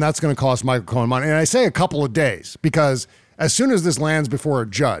 And that's going to cost Michael Cohen money. And I say a couple of days because as soon as this lands before a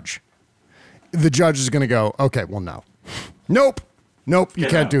judge, the judge is going to go, okay, well, no. Nope, you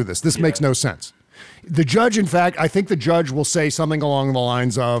can't do this. This makes no sense. The judge, in fact, I think the judge will say something along the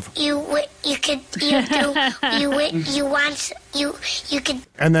lines of, you could.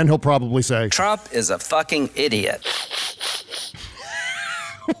 And then he'll probably say, Trump is a fucking idiot.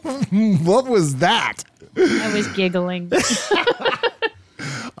 What was that? I was giggling.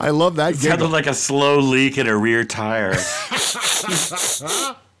 I love that. It sounded like a slow leak in a rear tire.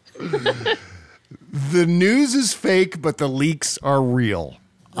 The news is fake, but the leaks are real.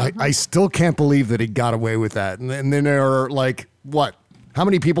 I still can't believe that he got away with that. And then there are like, what? How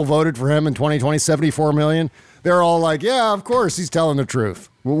many people voted for him in 2020? 74 million? They're all like, yeah, of course, he's telling the truth.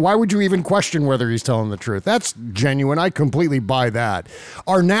 Well, why would you even question whether he's telling the truth? That's genuine. I completely buy that.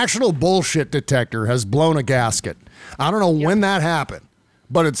 Our national bullshit detector has blown a gasket. I don't know when that happened,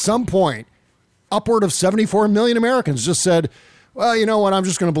 but at some point, upward of 74 million Americans just said, well, you know what? I'm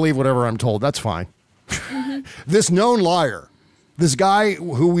just going to believe whatever I'm told. That's fine. This known liar, this guy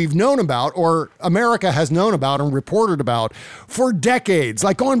who we've known about, or America has known about and reported about for decades,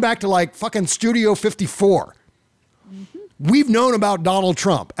 like going back to like fucking Studio 54. We've known about Donald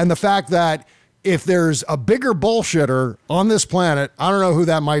Trump and the fact that if there's a bigger bullshitter on this planet, I don't know who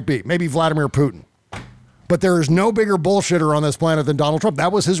that might be. Maybe Vladimir Putin. But there is no bigger bullshitter on this planet than Donald Trump.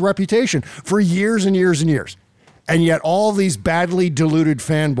 That was his reputation for years and years and years. And yet all these badly deluded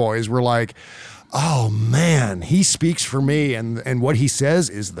fanboys were like, oh, man, he speaks for me. And what he says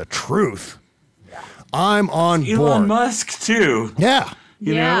is the truth. I'm on board. Elon Musk, too. Yeah.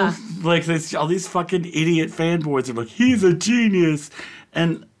 You know? Like, all these fucking idiot fanboys are like, he's a genius.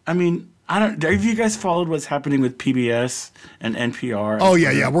 And, I mean, have you guys followed what's happening with PBS and NPR? Oh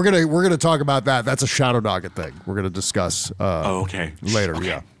yeah. We're gonna talk about that. That's a Shadow Dog thing. We're gonna discuss. Okay. Later.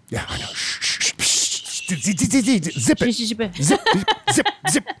 Okay. Yeah. I know. Zip it.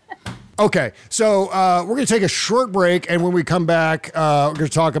 Zip. Okay, so we're going to take a short break, and when we come back, we're going to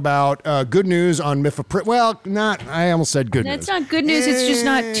talk about good news on mifepristone. Well, I almost said good news. It's not good news. It's just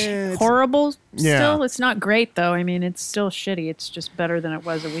not horrible Yeah. still. It's not great, though. I mean, it's still shitty. It's just better than it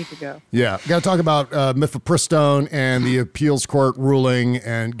was a week ago. Yeah, got to talk about mifepristone and the appeals court ruling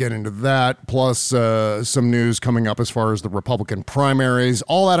and get into that, plus some news coming up as far as the Republican primaries.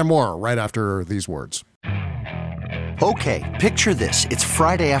 All that and more right after these words. Okay, picture this. It's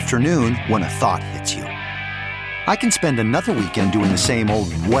Friday afternoon when a thought hits you. I can spend another weekend doing the same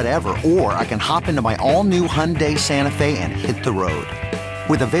old whatever, or I can hop into my all-new Hyundai Santa Fe and hit the road.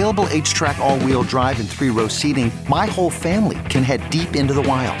 With available H-Track all-wheel drive and 3-row seating, my whole family can head deep into the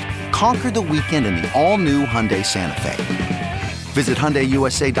wild. Conquer the weekend in the all-new Hyundai Santa Fe. Visit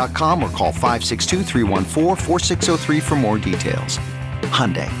HyundaiUSA.com or call 562-314-4603 for more details.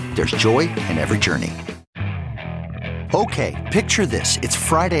 Hyundai, there's joy in every journey. Okay, picture this. It's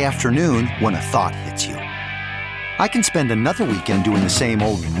Friday afternoon when a thought hits you. I can spend another weekend doing the same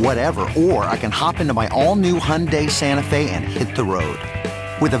old whatever, or I can hop into my all-new Hyundai Santa Fe and hit the road.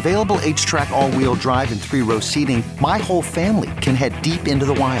 With available H-Track all-wheel drive and 3-row seating, my whole family can head deep into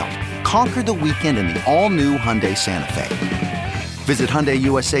the wild. Conquer the weekend in the all-new Hyundai Santa Fe. Visit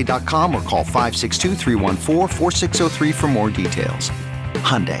HyundaiUSA.com or call 562-314-4603 for more details.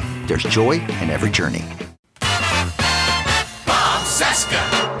 Hyundai, there's joy in every journey. Bob Cesca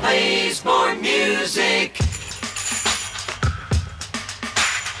plays more music.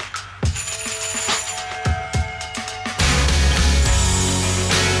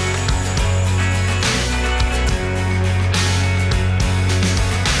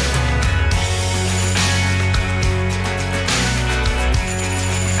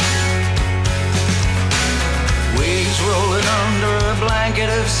 Waves rolling under a blanket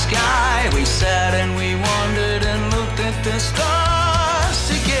of sky. We sat and we wondered and looked at the stars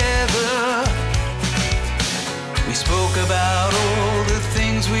together. We spoke about all the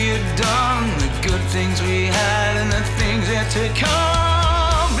things we had done, the good things we had and the things yet to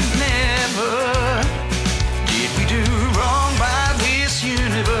come. But never did we do wrong by this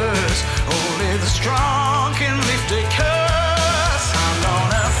universe. Only the strong can lift a curse. I'm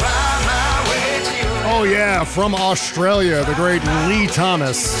gonna find my way to you. Oh, yeah, from Australia, the great Lee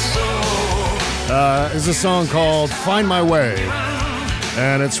Thomas. Is a song called Find My Way.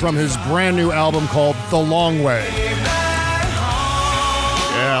 And it's from his brand new album called The Long Way.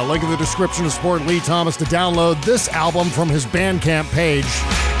 Yeah, link in the description to support Lee Thomas to download this album from his Bandcamp page.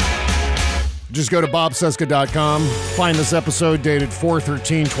 Just go to bobcesca.com, find this episode dated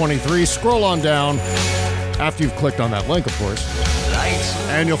 4/13/23, scroll on down after you've clicked on that link, of course.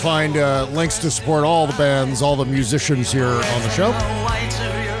 And you'll find links to support all the bands, all the musicians here on the show.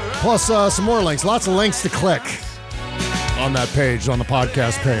 Plus some more links, lots of links to click on that page, on the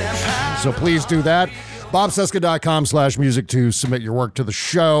podcast page. So please do that. bobcesca.com/music to submit your work to the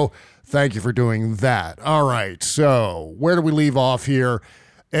show. Thank you for doing that. All right, so where do we leave off here?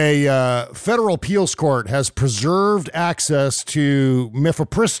 A federal appeals court has preserved access to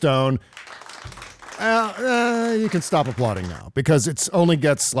mifepristone. You can stop applauding now because it's only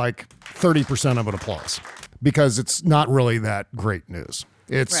gets like 30% of an applause because it's not really that great news.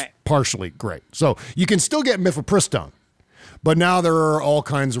 It's partially great. So you can still get mifepristone, but now there are all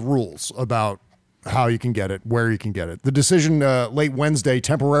kinds of rules about how you can get it, where you can get it. The decision late Wednesday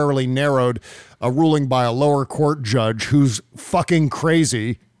temporarily narrowed a ruling by a lower court judge who's fucking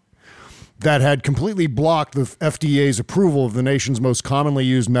crazy that had completely blocked the FDA's approval of the nation's most commonly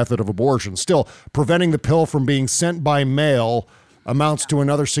used method of abortion. Still, preventing the pill from being sent by mail amounts to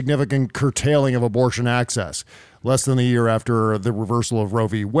another significant curtailing of abortion access. Less than a year after the reversal of Roe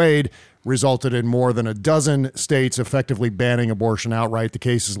v. Wade resulted in more than a dozen states effectively banning abortion outright. The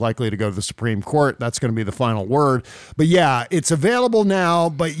case is likely to go to the Supreme Court. That's going to be the final word. But yeah, it's available now,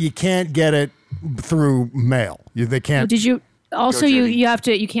 but you can't get it through mail. They can't. Also,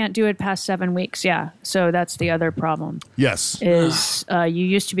 you can't do it past 7 weeks. Yeah. So that's the other problem. Yes. Is you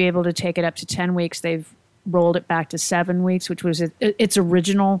used to be able to take it up to 10 weeks. They've rolled it back to 7 weeks, which was its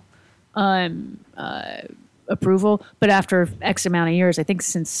original approval. But after X amount of years, I think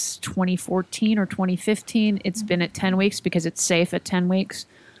since 2014 or 2015, it's been at 10 weeks because it's safe at 10 weeks.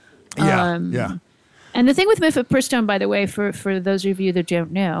 Yeah. And the thing with mifepristone, by the way, for those of you that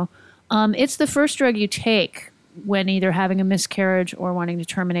don't know, it's the first drug you take when either having a miscarriage or wanting to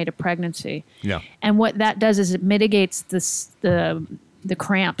terminate a pregnancy. Yeah. And what that does is it mitigates the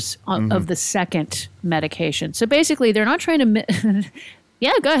cramps of the second medication. So basically, they're not trying to...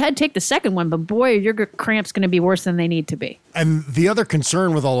 yeah, go ahead, take the second one, but boy, your cramp's going to be worse than they need to be. And the other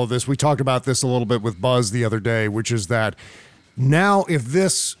concern with all of this, we talked about this a little bit with Buzz the other day, which is that now if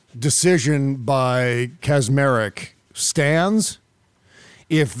this decision by Kaczmarek stands,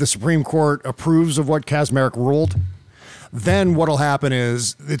 if the Supreme Court approves of what Kaczmarek ruled, then what'll happen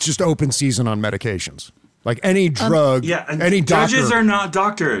is it's just open season on medications. Like any drug, any doctor. Judges are not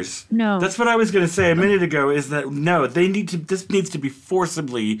doctors. No. That's what I was going to say a minute ago is that, no, this needs to be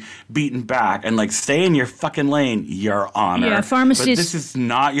forcibly beaten back and like stay in your fucking lane, Your Honor. Yeah, pharmacies. But this is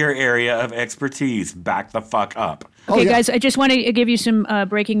not your area of expertise. Back the fuck up. Okay, guys, I just want to give you some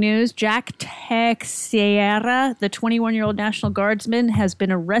breaking news. Jack Teixeira, the 21-year-old National Guardsman, has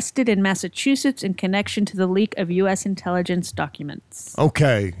been arrested in Massachusetts in connection to the leak of U.S. intelligence documents.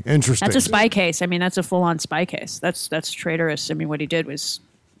 Okay, interesting. That's a spy case. I mean, that's a full-on spy case. That's traitorous. I mean, what he did was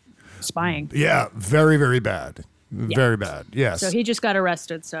spying. Yeah, very, very bad. Very bad, yes. So he just got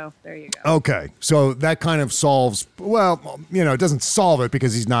arrested, so there you go. Okay, so that kind of solves, well, it doesn't solve it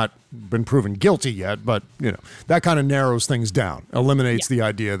because he's not been proven guilty yet, but, that kind of narrows things down, eliminates the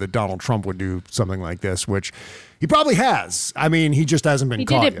idea that Donald Trump would do something like this, which he probably has. I mean, he just hasn't been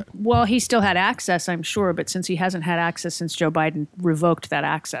caught yet. Well, he still had access, I'm sure, but since he hasn't had access since Joe Biden revoked that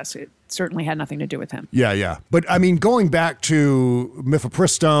access, it certainly had nothing to do with him. Yeah. But, I mean, going back to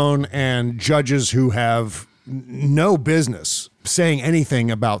mifepristone and judges who have no business saying anything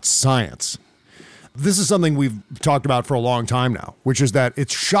about science. This is something we've talked about for a long time now, which is that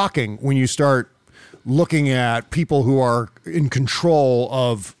it's shocking when you start looking at people who are in control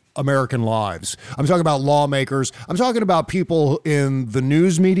of American lives. I'm talking about lawmakers. I'm talking about people in the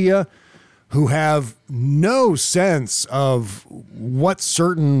news media who have no sense of what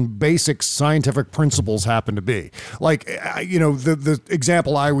certain basic scientific principles happen to be. Like, the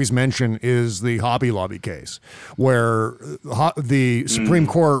example I always mention is the Hobby Lobby case, where the Supreme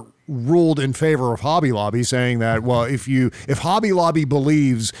Court ruled in favor of Hobby Lobby, saying that, well, if Hobby Lobby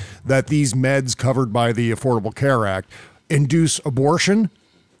believes that these meds covered by the Affordable Care Act induce abortion,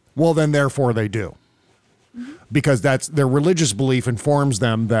 well, then therefore they do. Because that's their religious belief informs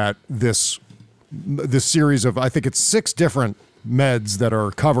them that this series of, I think it's 6 different meds that are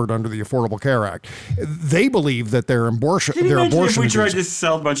covered under the Affordable Care Act. They believe that their abortion. If we tried to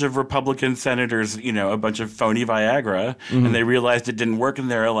sell a bunch of Republican senators, a bunch of phony Viagra, and they realized it didn't work, and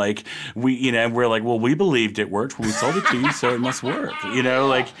they're like, we're like, well, we believed it worked when we sold it to you, so it must work.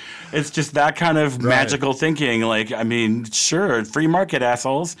 It's just that kind of magical thinking. Like, I mean, sure, free market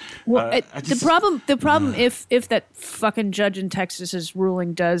assholes. Well, the problem, if that fucking judge in Texas's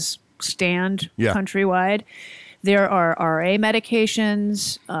ruling does stand countrywide. There are RA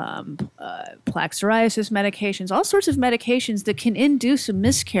medications, plaque psoriasis medications, all sorts of medications that can induce a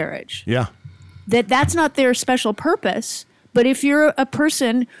miscarriage. Yeah. That's not their special purpose. But if you're a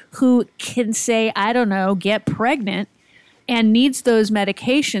person who can say, I don't know, get pregnant and needs those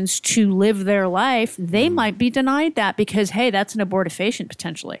medications to live their life, they might be denied that because, hey, that's an abortifacient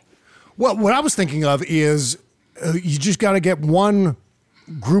potentially. Well, what I was thinking of is you just got to get one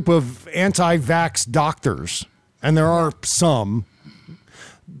group of anti-vax doctors, and there are some,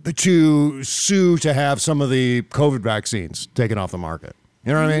 to sue to have some of the COVID vaccines taken off the market.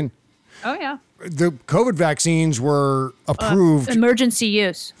 You know what I mean? Oh, yeah. The COVID vaccines were approved emergency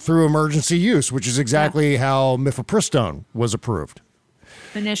use through emergency use, which is exactly how mifepristone was approved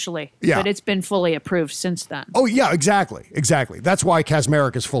initially. Yeah. But it's been fully approved since then. Oh, yeah, exactly. That's why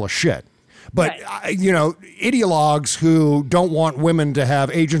Kaczmarek is full of shit. But, ideologues who don't want women to have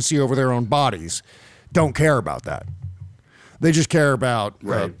agency over their own bodies don't care about that. They just care about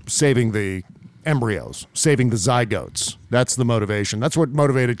saving the embryos, saving the zygotes. That's the motivation. That's what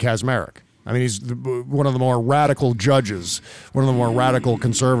motivated Kaczmarek. I mean, he's one of the more radical judges, one of the more radical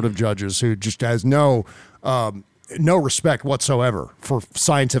conservative judges who just has no respect whatsoever for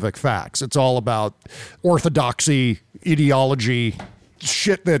scientific facts. It's all about orthodoxy, ideology,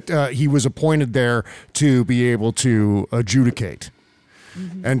 shit that he was appointed there to be able to adjudicate.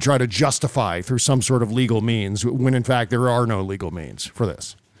 and try to justify through some sort of legal means when in fact there are no legal means for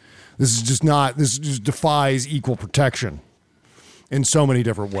this. This just defies equal protection in so many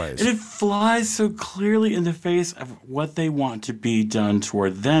different ways. And it flies so clearly in the face of what they want to be done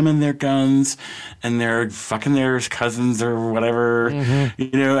toward them and their guns and their fucking their cousins or whatever.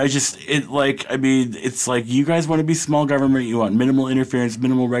 It's like you guys want to be small government, you want minimal interference,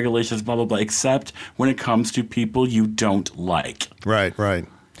 minimal regulations, blah, blah, blah, except when it comes to people you don't like. Right.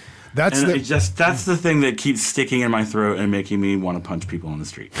 That's the thing that keeps sticking in my throat and making me want to punch people on the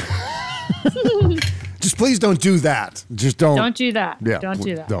street. Just please don't do that. Just don't. Don't do that. Yeah, don't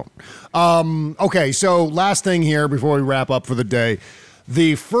do that. Don't. Okay, so last thing here before we wrap up for the day.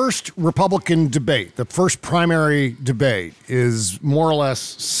 The first Republican debate, the first primary debate, is more or less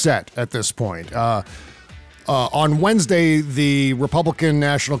set at this point. On Wednesday, the Republican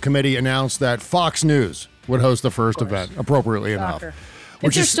National Committee announced that Fox News would host the first event, appropriately enough.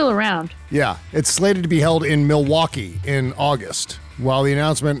 If they're still around. Yeah, it's slated to be held in Milwaukee in August. While the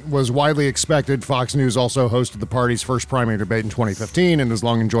announcement was widely expected, Fox News also hosted the party's first primary debate in 2015 and has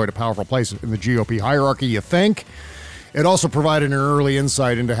long enjoyed a powerful place in the GOP hierarchy, you think? It also provided an early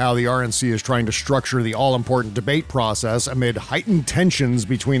insight into how the RNC is trying to structure the all-important debate process amid heightened tensions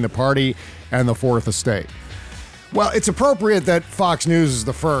between the party and the Fourth Estate. Well, it's appropriate that Fox News is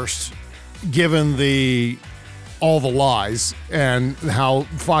the first, given all the lies and how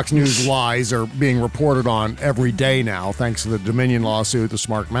Fox News lies are being reported on every day now, thanks to the Dominion lawsuit, the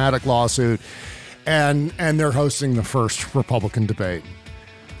Smartmatic lawsuit, and they're hosting the first Republican debate.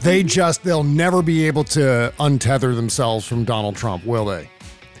 They'll never be able to untether themselves from Donald Trump, will they?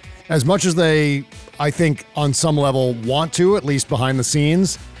 As much as they, I think, on some level want to, at least behind the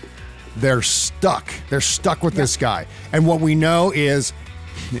scenes, they're stuck. They're stuck with this guy. And what we know is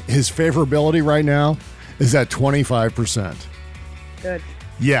his favorability right now is at 25%. Good.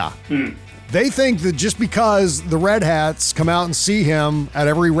 Yeah. They think that just because the Red Hats come out and see him at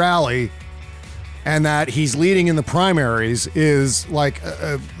every rally and that he's leading in the primaries is like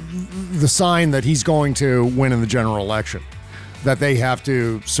the sign that he's going to win in the general election, that they have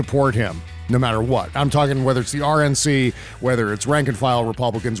to support him no matter what. I'm talking whether it's the RNC, whether it's rank and file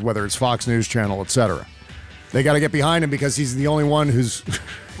Republicans, whether it's Fox News Channel, etc. They got to get behind him because he's the only one who's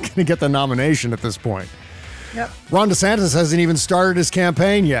going to get the nomination at this point. Yep. Ron DeSantis hasn't even started his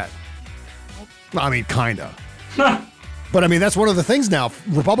campaign yet. I mean, kind of. But I mean, that's one of the things now.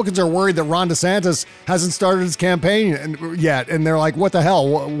 Republicans are worried that Ron DeSantis hasn't started his campaign yet. And they're like, what the hell?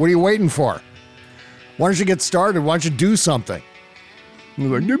 What are you waiting for? Why don't you get started? Why don't you do something? And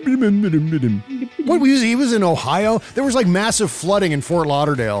they're like, what was he was in Ohio? There was like massive flooding in Fort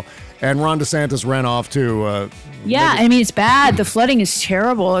Lauderdale. And Ron DeSantis ran off to... I mean, it's bad. The flooding is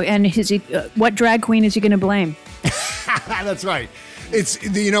terrible. And what drag queen is he going to blame? That's right.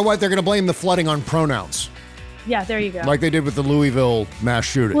 You know what? They're going to blame the flooding on pronouns. Yeah, there you go. Like they did with the Louisville mass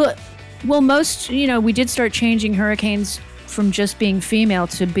shooting. Well, most, we did start changing hurricanes from just being female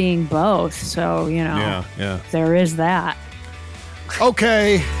to being both. So, there is that.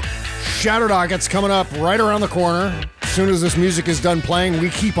 Okay. Shadow Docket's coming up right around the corner. As soon as this music is done playing, we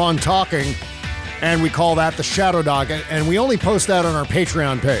keep on talking, and we call that the Shadow Docket, and we only post that on our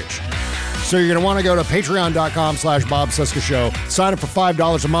Patreon page. So you're going to want to go to patreon.com/Bob Cesca Show, sign up for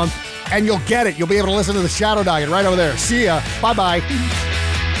 $5 a month, and you'll get it. You'll be able to listen to the Shadow Docket right over there. See ya. Bye-bye.